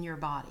you in your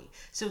body?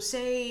 So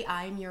say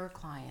I'm your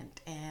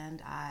client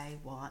and I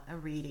want a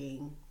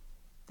reading.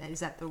 Is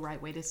that the right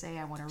way to say?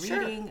 I want a Sure.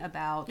 reading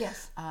about,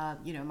 Yes.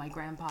 My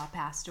grandpa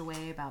passed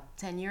away about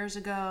 10 years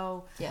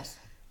ago. Yes.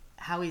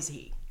 How is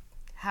he?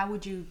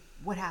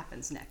 What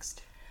happens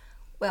next?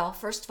 Well,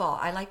 first of all,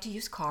 I like to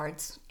use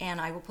cards,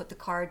 and I will put the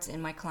cards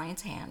in my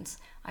client's hands.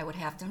 I would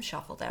have them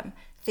shuffle them,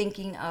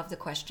 thinking of the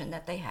question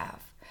that they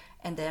have.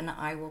 And then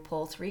I will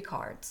pull 3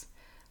 cards.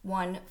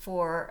 One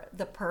for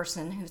the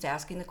person who's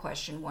asking the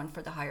question, one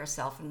for the higher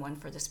self, and one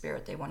for the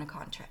spirit they want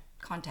to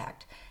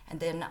contact. And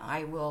then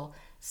I will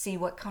see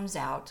what comes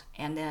out,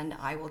 and then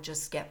I will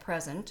just get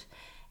present.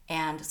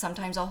 And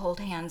sometimes I'll hold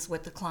hands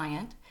with the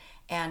client,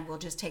 and we'll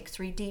just take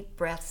 3 deep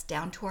breaths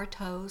down to our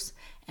toes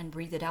and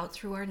breathe it out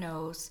through our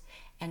nose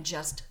and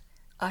just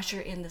usher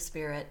in the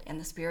spirit, and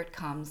the spirit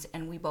comes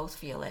and we both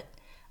feel it.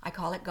 I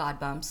call it God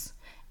bumps,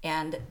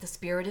 and the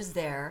spirit is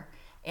there,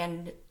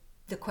 and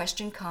the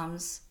question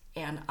comes,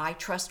 and I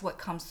trust what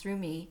comes through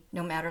me,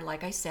 no matter,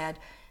 like I said,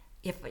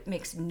 if it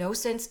makes no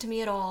sense to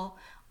me at all,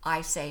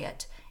 I say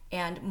it.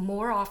 And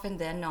more often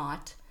than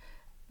not,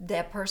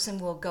 that person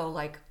will go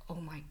like, oh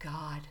my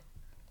God,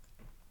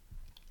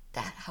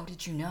 how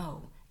did you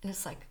know? And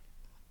it's like,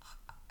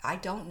 I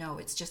don't know,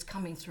 it's just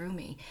coming through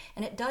me.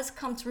 And it does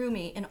come through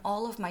me in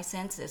all of my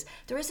senses.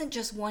 There isn't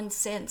just one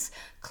sense,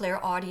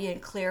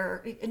 clairaudient,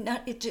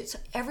 it's just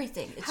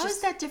everything. How is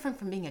that different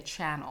from being a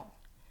channel?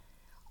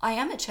 I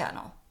am a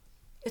channel.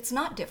 It's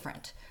not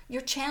different.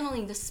 You're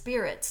channeling the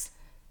spirit's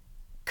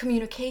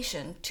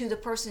communication to the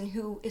person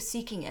who is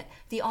seeking it.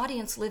 The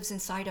audience lives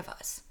inside of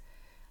us.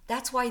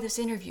 That's why this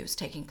interview is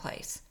taking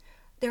place.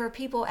 There are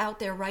people out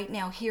there right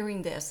now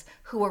hearing this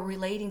who are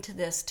relating to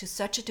this to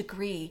such a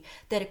degree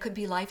that it could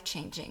be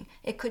life-changing.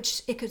 It could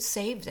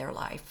save their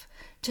life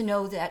to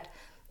know that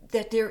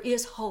there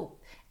is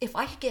hope. If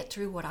I could get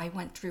through what I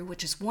went through,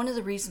 which is one of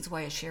the reasons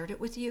why I shared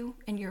it with you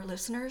and your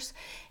listeners,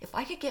 if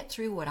I could get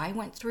through what I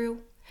went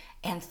through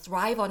and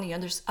thrive on the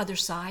other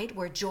side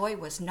where joy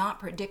was not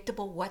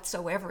predictable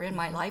whatsoever in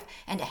my life,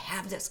 and to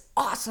have this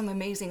awesome,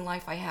 amazing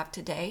life I have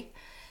today,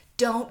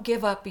 don't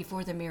give up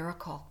before the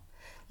miracle.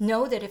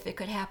 Know that if it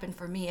could happen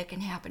for me, it can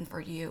happen for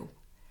you.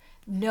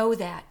 Know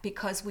that,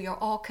 because we are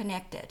all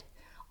connected,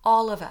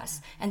 all of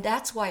us. And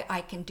that's why I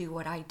can do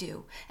what I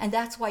do. And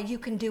that's why you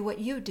can do what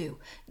you do.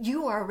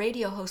 You are a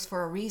radio host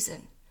for a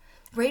reason.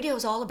 Radio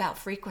is all about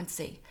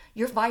frequency.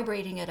 You're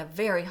vibrating at a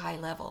very high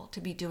level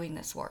to be doing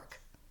this work.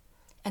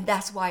 And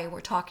that's why we're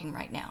talking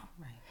right now.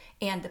 Right.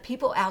 And the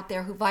people out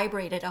there who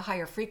vibrate at a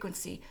higher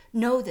frequency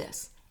know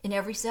this in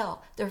every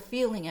cell. They're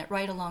feeling it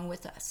right along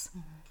with us.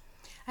 Mm-hmm.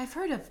 I've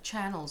heard of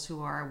channels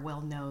who are well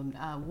known.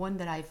 One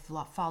that I've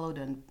followed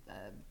on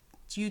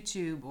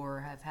YouTube,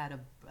 or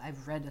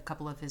I've read a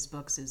couple of his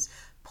books, is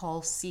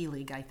Paul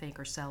Selig, I think,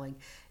 or Selig,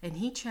 and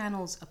he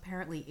channels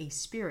apparently a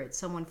spirit,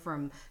 someone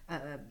from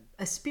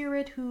a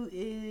spirit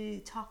who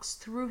talks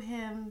through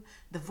him.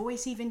 The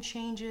voice even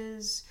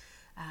changes.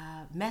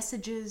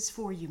 Messages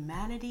for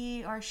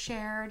humanity are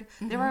shared.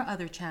 Mm-hmm. There are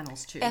other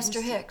channels too.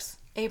 Esther Hicks,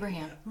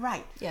 Abraham.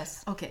 Right.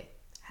 Yes. Okay,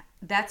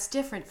 that's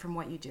different from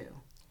what you do.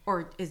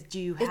 Or do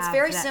you have? It's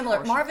very that similar.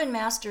 portion? Marvin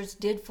Masters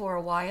did for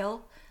a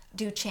while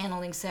do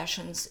channeling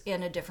sessions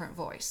in a different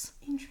voice.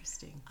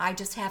 Interesting. I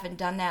just haven't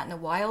done that in a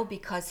while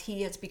because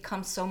he has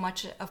become so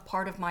much a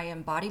part of my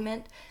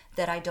embodiment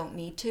that I don't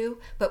need to.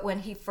 But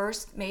when he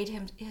first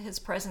made his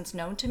presence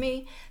known to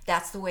me,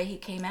 that's the way he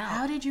came out.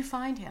 How did you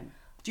find him?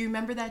 Do you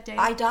remember that day?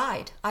 I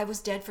died. I was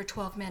dead for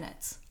 12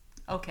 minutes.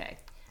 Okay.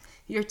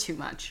 You're too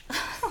much.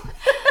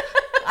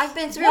 I've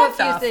been through a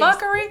few things.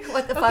 Fuckery?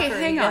 What the fuckery? Okay,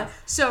 hang on. Yeah.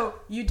 So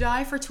you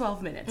die for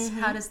 12 minutes. Mm-hmm.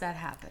 How does that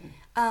happen?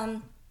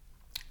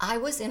 I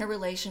was in a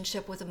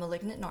relationship with a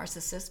malignant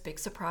narcissist. Big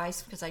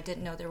surprise, because I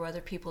didn't know there were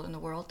other people in the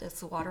world. That's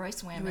the water I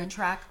swam in.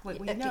 Attract what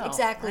we know.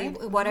 Exactly,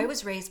 right? what I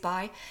was raised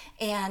by.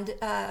 And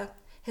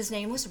his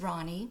name was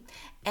Ronnie.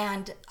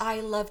 And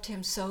I loved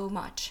him so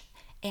much.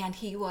 And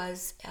he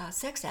was a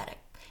sex addict.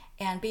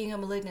 And being a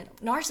malignant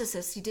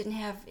narcissist, he didn't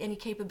have any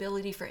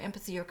capability for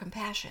empathy or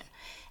compassion.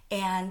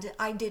 And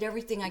I did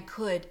everything I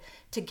could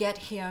to get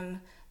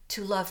him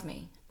to love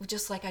me,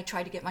 just like I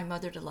tried to get my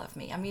mother to love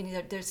me. I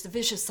mean, there's the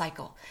vicious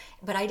cycle.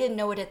 But I didn't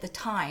know it at the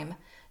time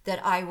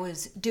that I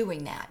was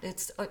doing that.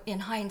 It's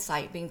in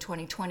hindsight, being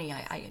 2020,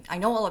 I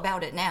know all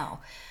about it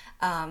now.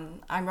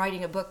 I'm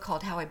writing a book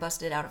called How I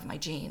Busted Out of My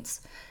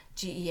Jeans.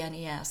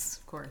 Genes.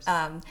 Of course.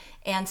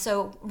 And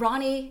so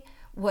Ronnie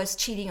was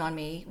cheating on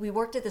me. We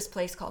worked at this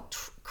place called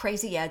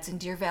Crazy Ed's in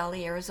Deer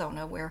Valley,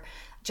 Arizona, where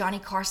Johnny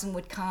Carson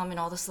would come and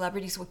all the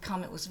celebrities would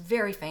come. It was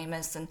very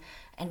famous and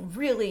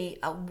really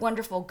a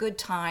wonderful, good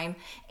time.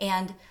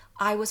 And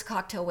I was a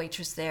cocktail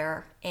waitress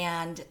there.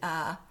 And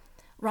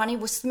Ronnie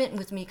was smitten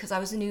with me because I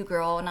was a new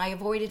girl, and I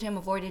avoided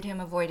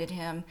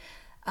him.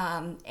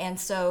 And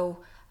so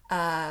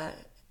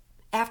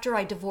after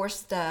I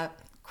divorced the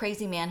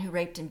crazy man who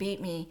raped and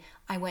beat me,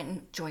 I went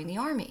and joined the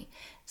Army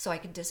so I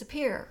could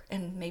disappear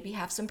and maybe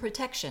have some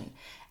protection.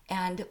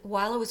 And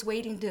while I was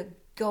waiting to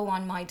go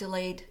on my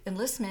delayed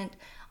enlistment,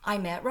 I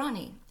met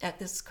Ronnie at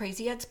this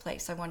Crazy Ed's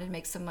place. I wanted to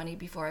make some money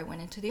before I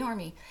went into the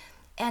Army.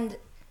 And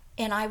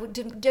I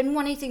didn't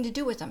want anything to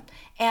do with him.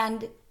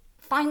 And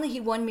finally he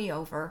won me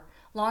over.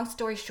 Long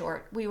story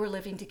short, we were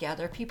living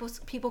together.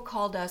 People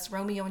called us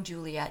Romeo and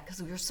Juliet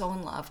because we were so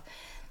in love.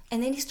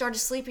 And then he started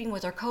sleeping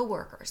with our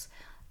coworkers.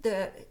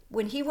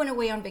 When he went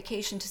away on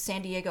vacation to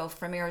San Diego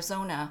from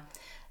Arizona,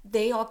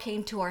 they all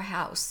came to our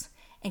house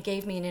and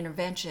gave me an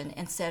intervention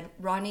and said,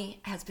 Ronnie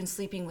has been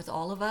sleeping with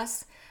all of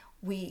us.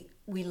 We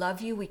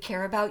love you. We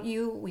care about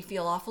you. We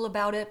feel awful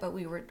about it, but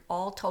we were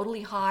all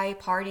totally high,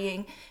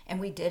 partying, and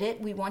we did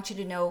it. We want you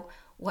to know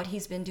what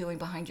he's been doing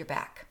behind your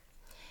back.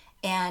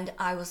 And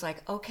I was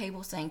like, okay,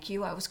 well, thank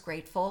you. I was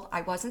grateful.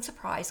 I wasn't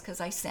surprised because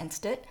I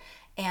sensed it.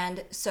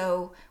 And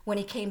so when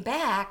he came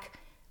back,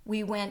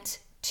 we went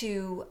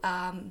to,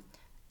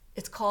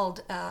 it's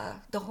called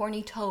the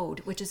Horny Toad,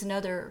 which is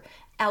another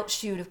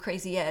outshoot of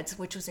Crazy Ed's,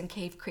 which was in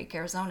Cave Creek,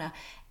 Arizona.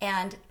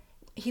 And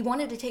he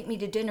wanted to take me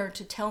to dinner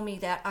to tell me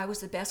that I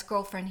was the best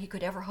girlfriend he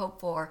could ever hope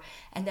for,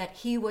 and that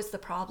he was the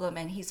problem,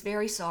 and he's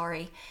very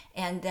sorry,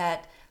 and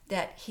that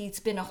he's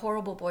been a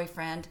horrible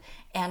boyfriend.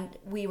 And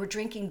we were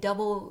drinking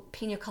double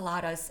pina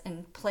coladas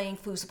and playing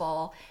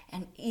foosball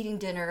and eating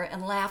dinner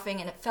and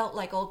laughing, and it felt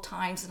like old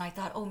times. And I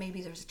thought, oh,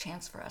 maybe there's a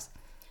chance for us.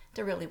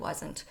 There really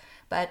wasn't.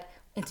 But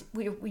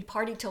we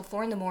partied till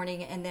 4 a.m,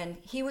 and then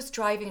he was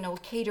driving an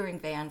old catering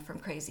van from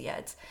Crazy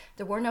Ed's.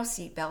 There were no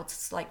seatbelts.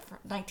 It's like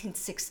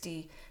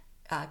 1960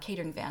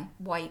 catering van,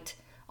 white,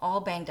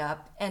 all banged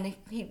up. And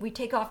we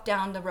take off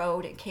down the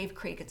road at Cave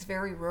Creek. It's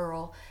very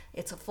rural.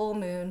 It's a full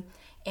moon.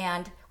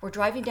 And we're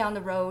driving down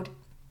the road,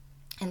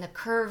 and the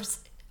curves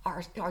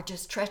are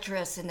just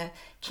treacherous, and the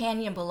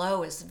canyon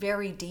below is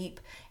very deep.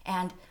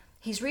 And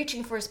he's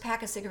reaching for his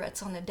pack of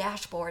cigarettes on the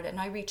dashboard, and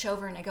I reach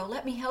over and I go,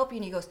 let me help you.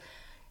 And he goes,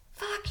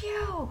 fuck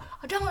you,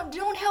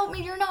 don't help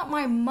me, you're not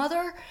my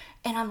mother.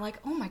 And I'm like,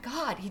 oh my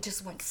God, he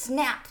just went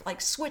snapped, like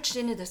switched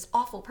into this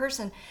awful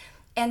person.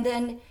 And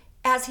then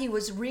as he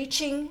was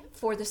reaching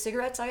for the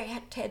cigarettes I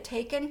had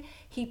taken,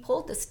 he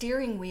pulled the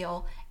steering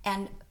wheel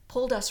and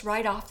pulled us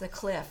right off the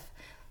cliff.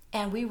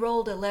 And we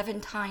rolled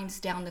 11 times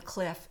down the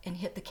cliff and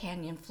hit the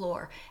canyon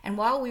floor. And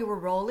while we were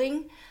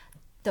rolling,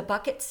 the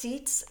bucket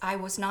seats, I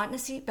was not in a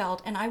seatbelt,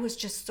 and I was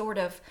just sort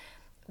of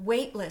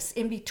weightless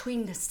in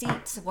between the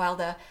seats while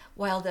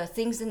the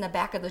things in the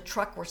back of the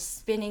truck were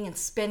spinning,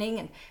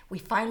 and we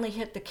finally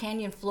hit the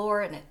canyon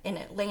floor, and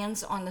it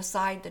lands on the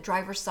side, the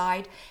driver's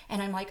side.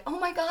 And I'm like, oh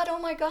my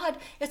God,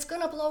 it's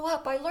gonna blow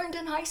up. I learned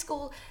in high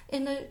school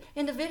in the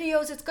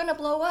videos it's gonna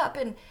blow up.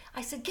 And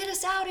I said, get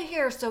us out of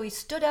here. So he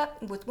stood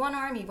up, and with one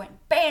arm he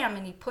went bam,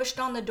 and he pushed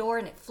on the door,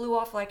 and it flew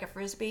off like a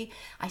frisbee.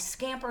 I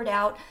scampered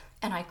out,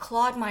 and I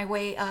clawed my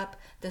way up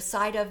the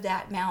side of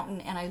that mountain,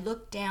 and I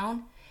looked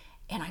down,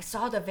 and I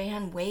saw the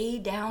van way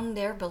down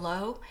there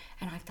below,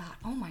 and I thought,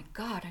 oh my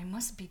God, I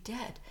must be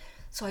dead.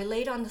 So I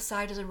laid on the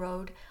side of the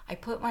road, I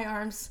put my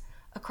arms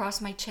across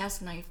my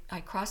chest, and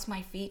I crossed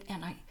my feet,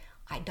 and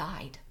I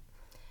died.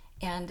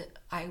 And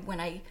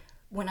when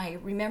I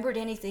remembered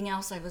anything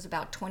else, I was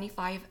about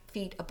 25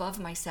 feet above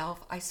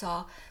myself. I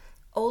saw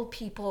old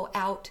people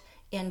out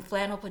in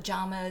flannel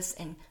pajamas,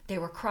 and they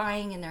were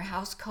crying in their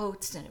house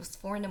coats, and it was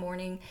 4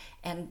 a.m,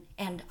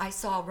 and I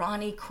saw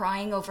Ronnie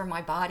crying over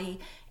my body,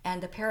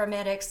 and the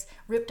paramedics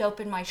ripped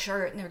open my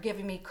shirt, and they're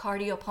giving me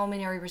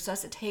cardiopulmonary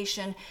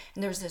resuscitation,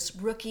 and there's this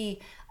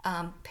rookie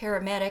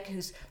paramedic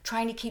who's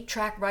trying to keep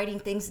track, writing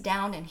things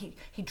down, and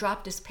he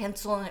dropped his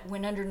pencil, and it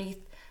went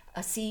underneath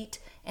a seat,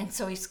 and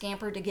so he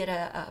scampered to get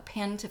a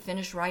pen to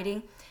finish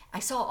writing. I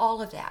saw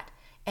all of that,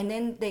 and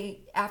then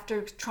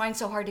after trying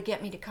so hard to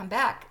get me to come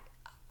back,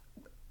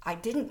 I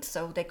didn't,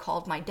 so they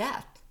called my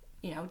death,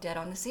 dead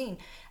on the scene.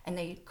 And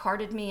they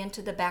carted me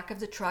into the back of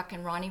the truck,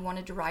 and Ronnie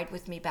wanted to ride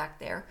with me back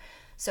there.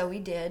 So he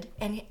did.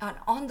 And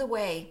on the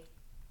way,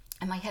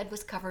 and my head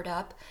was covered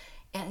up,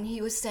 and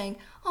he was saying,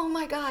 oh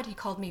my God, he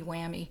called me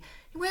Whammy.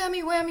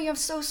 Whammy, I'm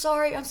so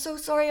sorry,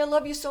 I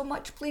love you so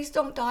much. Please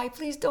don't die,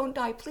 please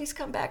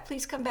come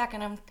back.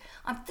 And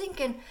I'm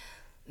thinking,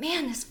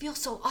 man, this feels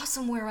so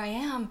awesome where I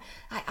am.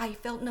 I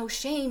felt no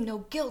shame,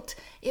 no guilt.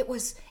 It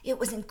was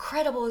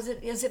incredible,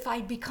 as if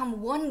I'd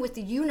become one with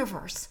the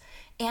universe.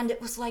 And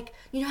it was like,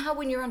 how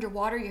when you're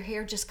underwater, your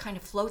hair just kind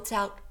of floats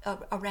out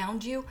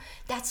around you?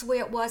 That's the way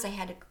it was. I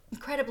had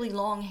incredibly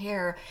long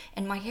hair,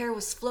 and my hair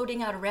was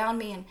floating out around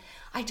me, and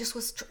I just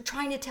was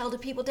trying to tell the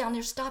people down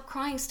there, stop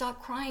crying,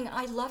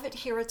 I love it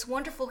here, it's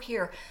wonderful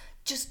here,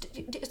 just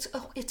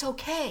it's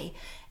okay.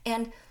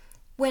 And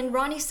when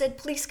Ronnie said,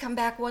 please come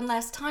back one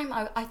last time,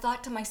 I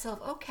thought to myself,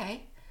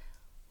 okay,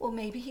 well,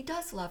 maybe he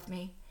does love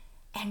me.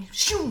 And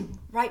shoom,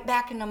 right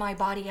back into my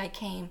body I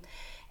came.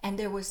 And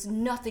there was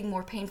nothing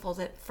more painful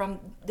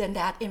than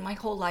that in my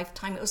whole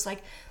lifetime. It was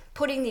like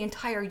putting the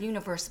entire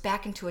universe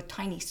back into a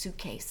tiny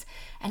suitcase.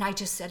 And I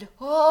just said,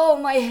 oh,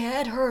 my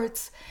head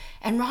hurts.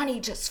 And Ronnie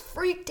just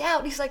freaked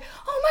out. He's like,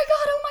 oh my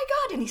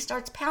God. And he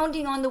starts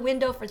pounding on the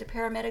window for the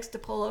paramedics to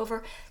pull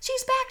over.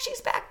 She's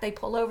back. They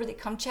pull over, they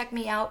come check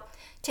me out,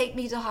 take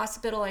me to the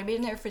hospital. I'm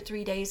in there for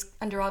 3 days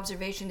under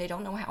observation. They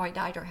don't know how I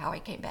died or how I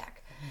came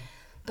back.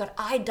 But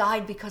I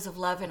died because of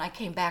love, and I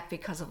came back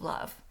because of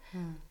love.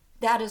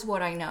 That is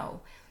what I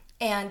know.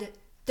 And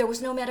there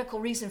was no medical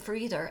reason for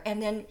either.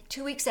 And then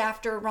 2 weeks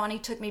after, Ronnie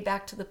took me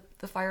back to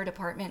the fire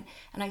department,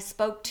 and I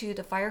spoke to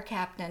the fire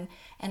captain,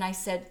 and I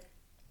said,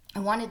 I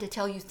wanted to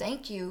tell you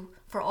thank you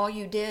for all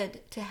you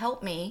did to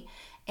help me.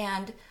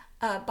 And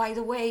by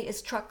the way,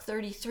 is truck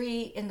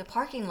 33 in the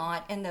parking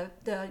lot, and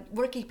the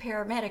rookie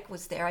paramedic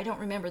was there. I don't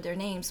remember their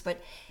names, but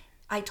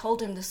I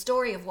told him the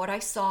story of what I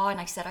saw, and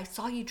I said, I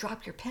saw you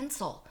drop your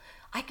pencil.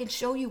 I can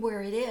show you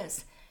where it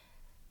is.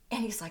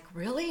 And he's like,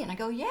 really? And I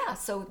go, yeah.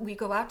 So we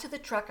go out to the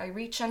truck. I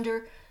reach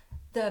under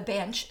the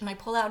bench, and I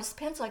pull out his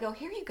pencil. I go,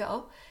 here you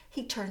go.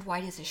 He turned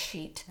white as a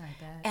sheet. I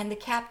bet. And the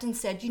captain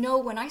said,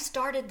 when I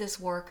started this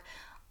work,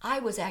 I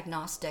was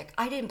agnostic.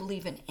 I didn't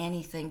believe in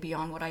anything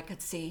beyond what I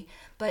could see.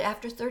 But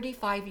after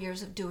 35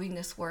 years of doing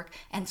this work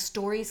and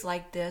stories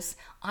like this,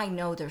 I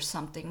know there's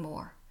something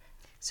more.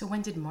 So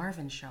when did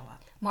Marvin show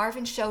up?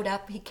 Marvin showed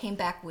up. He came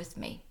back with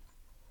me.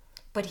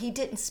 But he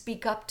didn't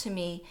speak up to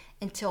me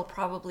until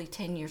probably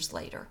 10 years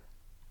later.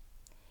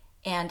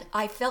 And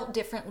I felt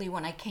differently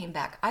when I came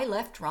back. I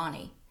left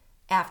Ronnie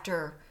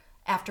after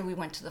we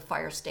went to the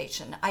fire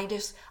station. I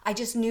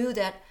just knew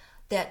that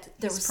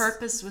His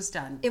purpose was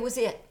done. It was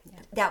it. Yeah.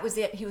 That was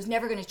it. He was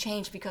never going to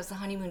change because the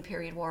honeymoon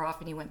period wore off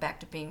and he went back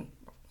to being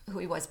who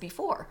he was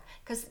before.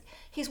 Because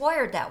he's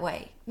wired that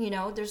way.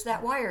 There's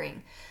that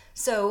wiring.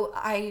 So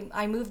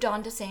I moved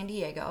on to San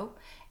Diego,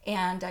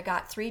 and I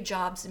got 3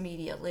 jobs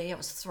immediately. I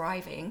was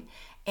thriving.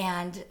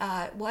 And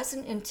it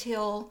wasn't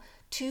until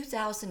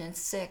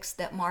 2006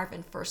 that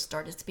Marvin first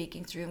started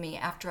speaking through me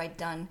after I'd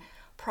done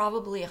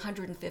probably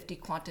 150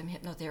 quantum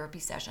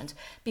hypnotherapy sessions.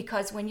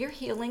 Because when you're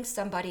healing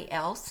somebody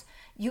else,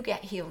 you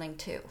get healing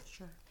too.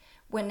 Sure.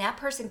 When that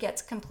person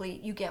gets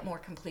complete, you get more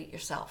complete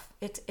yourself.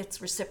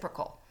 It's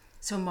reciprocal.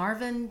 So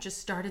Marvin just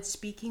started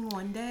speaking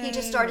one day? He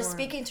just started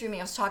speaking through me.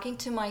 I was talking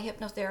to my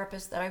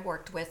hypnotherapist that I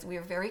worked with. We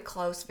were very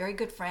close, very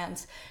good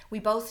friends. We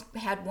both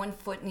had one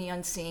foot in the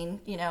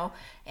unseen,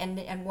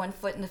 and one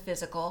foot in the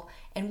physical.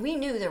 And we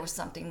knew there was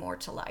something more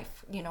to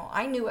life.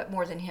 I knew it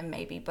more than him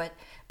maybe, but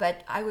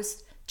I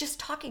was just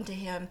talking to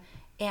him,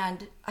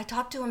 and I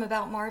talked to him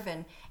about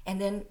Marvin,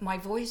 and then my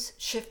voice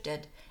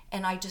shifted,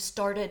 and I just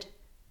started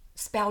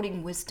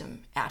spouting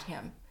wisdom at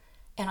him.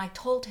 And I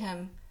told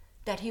him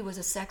that he was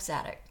a sex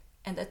addict,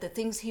 and that the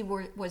things he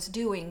was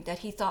doing that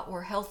he thought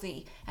were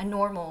healthy and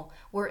normal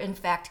were in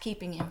fact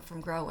keeping him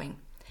from growing.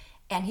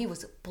 And he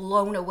was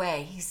blown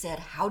away. He said,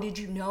 how did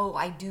you know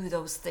I do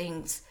those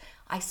things?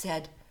 I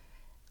said,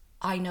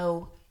 I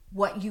know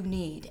what you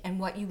need, and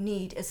what you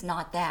need is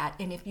not that.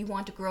 And if you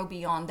want to grow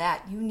beyond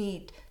that, you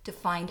need to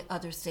find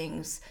other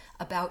things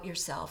about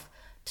yourself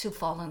to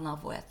fall in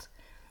love with.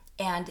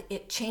 And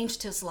it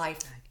changed his life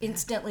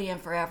instantly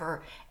and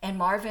forever. And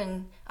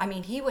Marvin,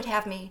 he would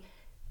have me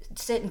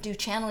sit and do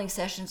channeling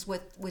sessions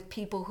with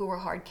people who were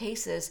hard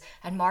cases,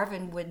 and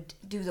Marvin would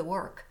do the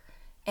work.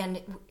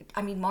 And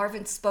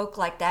Marvin spoke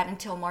like that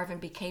until Marvin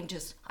became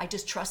I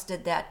just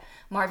trusted that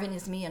Marvin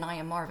is me and I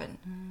am Marvin.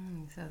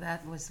 So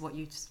that was what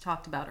you just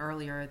talked about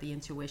earlier, the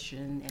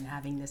intuition and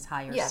having this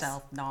higher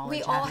self knowledge.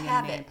 We all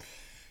have it.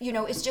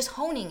 It's just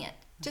honing it,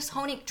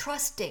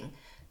 trusting,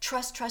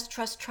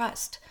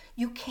 trust.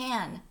 You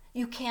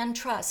can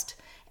trust.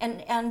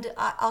 And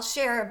I'll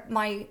share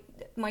my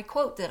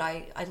quote that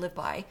I live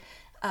by.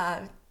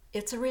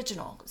 It's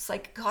original. It's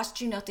like, it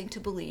costs you nothing to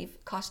believe,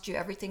 costs you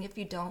everything if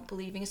you don't.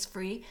 Believing is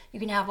free.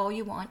 You can have all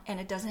you want, and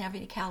it doesn't have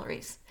any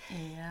calories.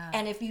 Yeah.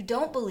 And if you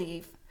don't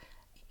believe,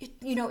 if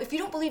you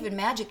don't believe in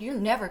magic, you're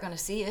never going to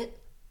see it.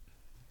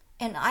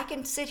 And I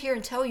can sit here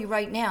and tell you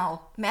right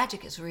now,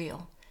 magic is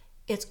real.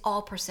 It's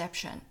all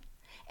perception.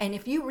 And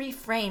if you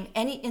reframe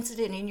any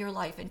incident in your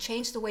life and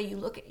change the way you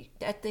look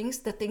at things,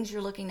 the things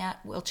you're looking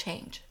at will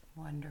change.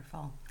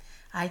 Wonderful.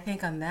 I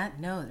think on that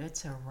note,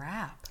 it's a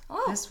wrap.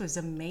 Oh. This was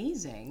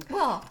amazing.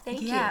 Well,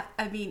 thank you.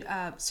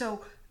 Yeah,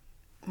 so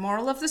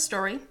moral of the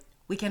story,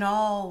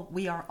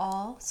 we are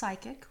all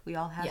psychic. We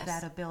all have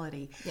that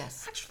ability.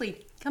 Yes.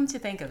 Actually, come to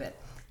think of it,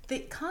 the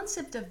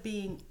concept of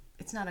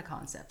it's not a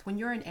concept. When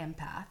you're an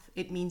empath,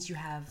 it means you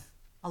have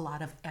a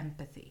lot of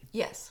empathy.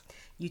 Yes.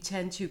 You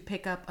tend to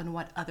pick up on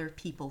what other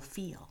people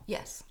feel.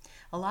 Yes.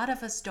 A lot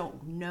of us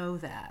don't know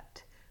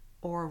that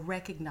or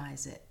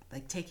recognize it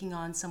like taking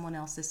on someone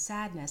else's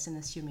sadness and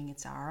assuming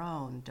it's our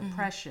own.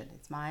 Depression,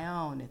 it's my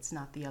own, it's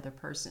not the other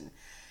person.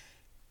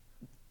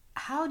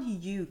 How do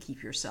you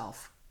keep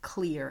yourself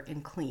clear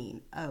and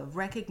clean of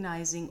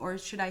recognizing, or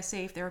should I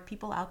say, if there are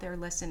people out there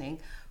listening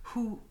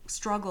who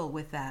struggle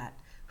with that,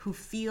 who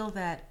feel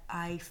that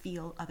I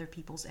feel other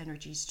people's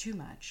energies too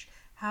much,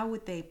 how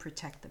would they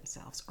protect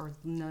themselves or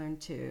learn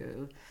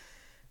to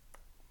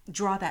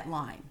draw that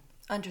line?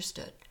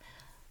 Understood.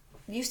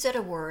 You said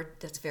a word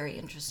that's very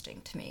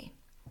interesting to me.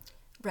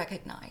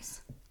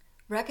 Recognize.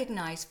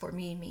 Recognize for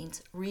me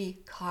means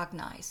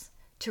recognize.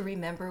 To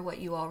remember what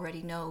you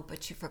already know,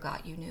 but you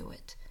forgot you knew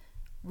it.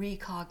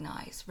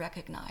 Recognize,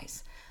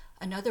 recognize.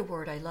 Another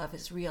word I love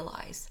is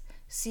realize.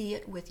 See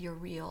it with your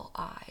real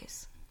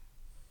eyes,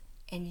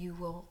 and you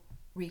will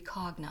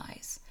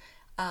recognize.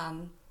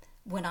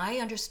 When I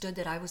understood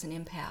that I was an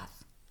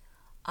empath,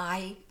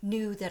 I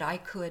knew that I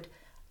could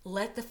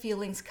let the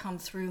feelings come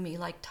through me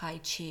like Tai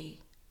Chi.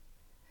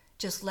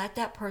 Just let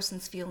that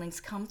person's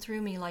feelings come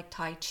through me like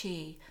Tai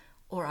Chi,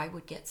 or I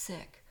would get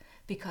sick.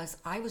 Because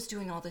I was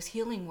doing all this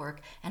healing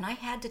work, and I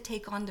had to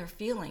take on their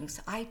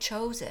feelings. I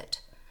chose it.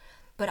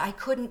 But I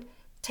couldn't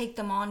take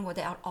them on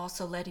without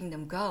also letting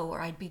them go, or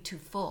I'd be too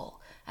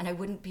full, and I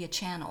wouldn't be a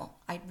channel.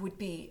 I would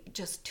be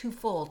just too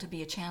full to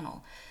be a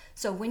channel.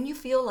 So when you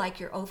feel like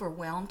you're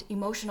overwhelmed,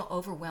 emotional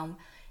overwhelm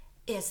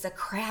is the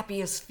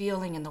crappiest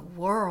feeling in the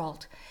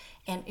world.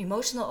 And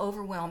emotional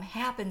overwhelm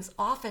happens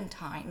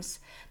oftentimes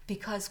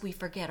because we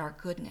forget our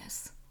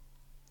goodness.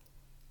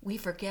 We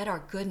forget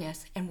our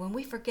goodness, and when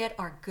we forget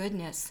our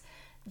goodness,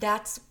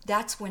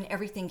 that's when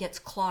everything gets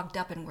clogged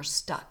up and we're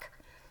stuck.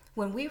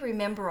 When we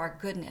remember our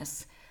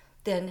goodness,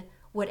 then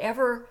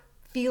whatever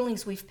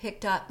feelings we've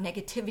picked up,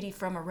 negativity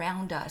from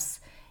around us,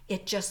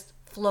 it just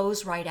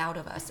flows right out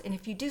of us. And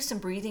if you do some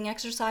breathing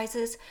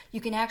exercises,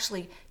 you can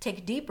actually take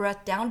a deep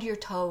breath down to your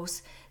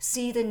toes,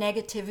 see the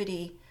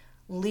negativity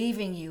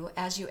leaving you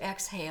as you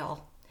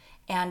exhale,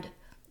 and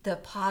the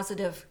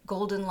positive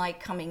golden light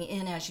coming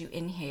in as you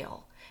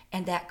inhale.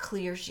 And that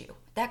clears you.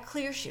 That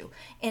clears you.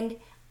 And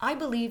I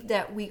believe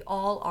that we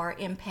all are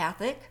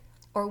empathic,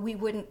 or we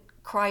wouldn't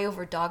cry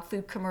over dog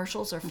food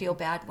commercials or feel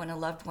bad when a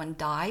loved one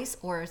dies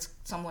or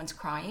someone's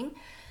crying.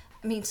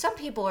 I mean, some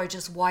people are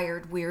just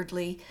wired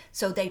weirdly,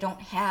 so they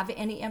don't have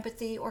any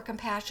empathy or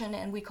compassion,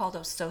 and we call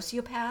those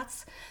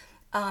sociopaths.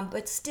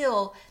 But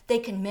still, they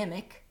can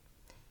mimic.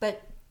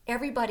 But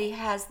everybody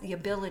has the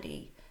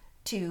ability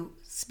to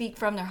speak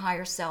from their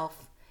higher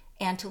self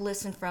and to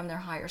listen from their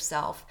higher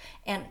self.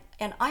 And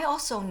I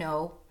also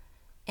know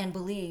and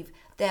believe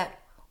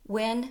that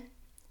when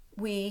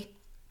we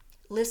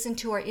listen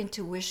to our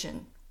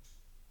intuition,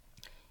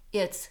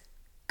 it's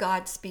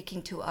God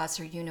speaking to us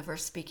or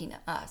universe speaking to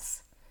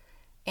us.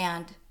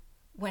 And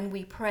when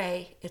we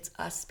pray, it's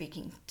us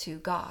speaking to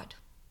God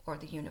or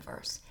the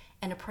universe.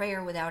 And a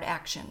prayer without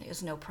action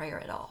is no prayer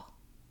at all.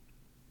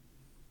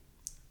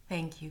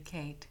 Thank you,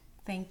 Kate.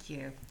 Thank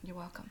you. You're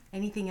welcome.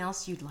 Anything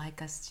else you'd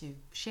like us to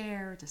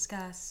share,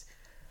 discuss?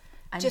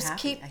 Just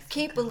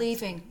keep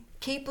believing.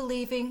 Keep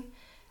believing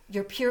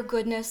your pure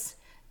goodness.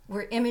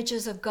 We're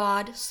images of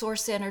God,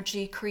 source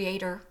energy,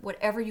 creator,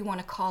 whatever you want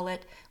to call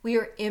it. We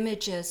are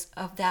images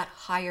of that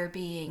higher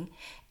being,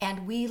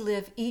 and we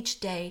live each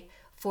day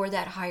for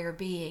that higher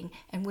being.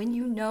 And when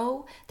you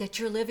know that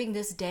you're living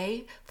this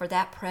day for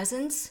that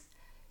presence,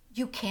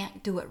 you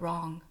can't do it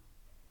wrong.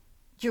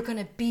 You're going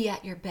to be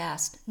at your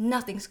best.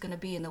 Nothing's going to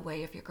be in the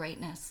way of your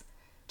greatness.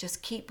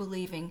 Just keep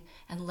believing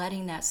and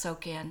letting that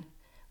soak in.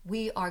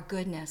 We are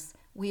goodness.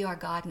 We are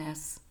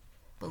Godness.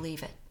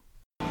 Believe it.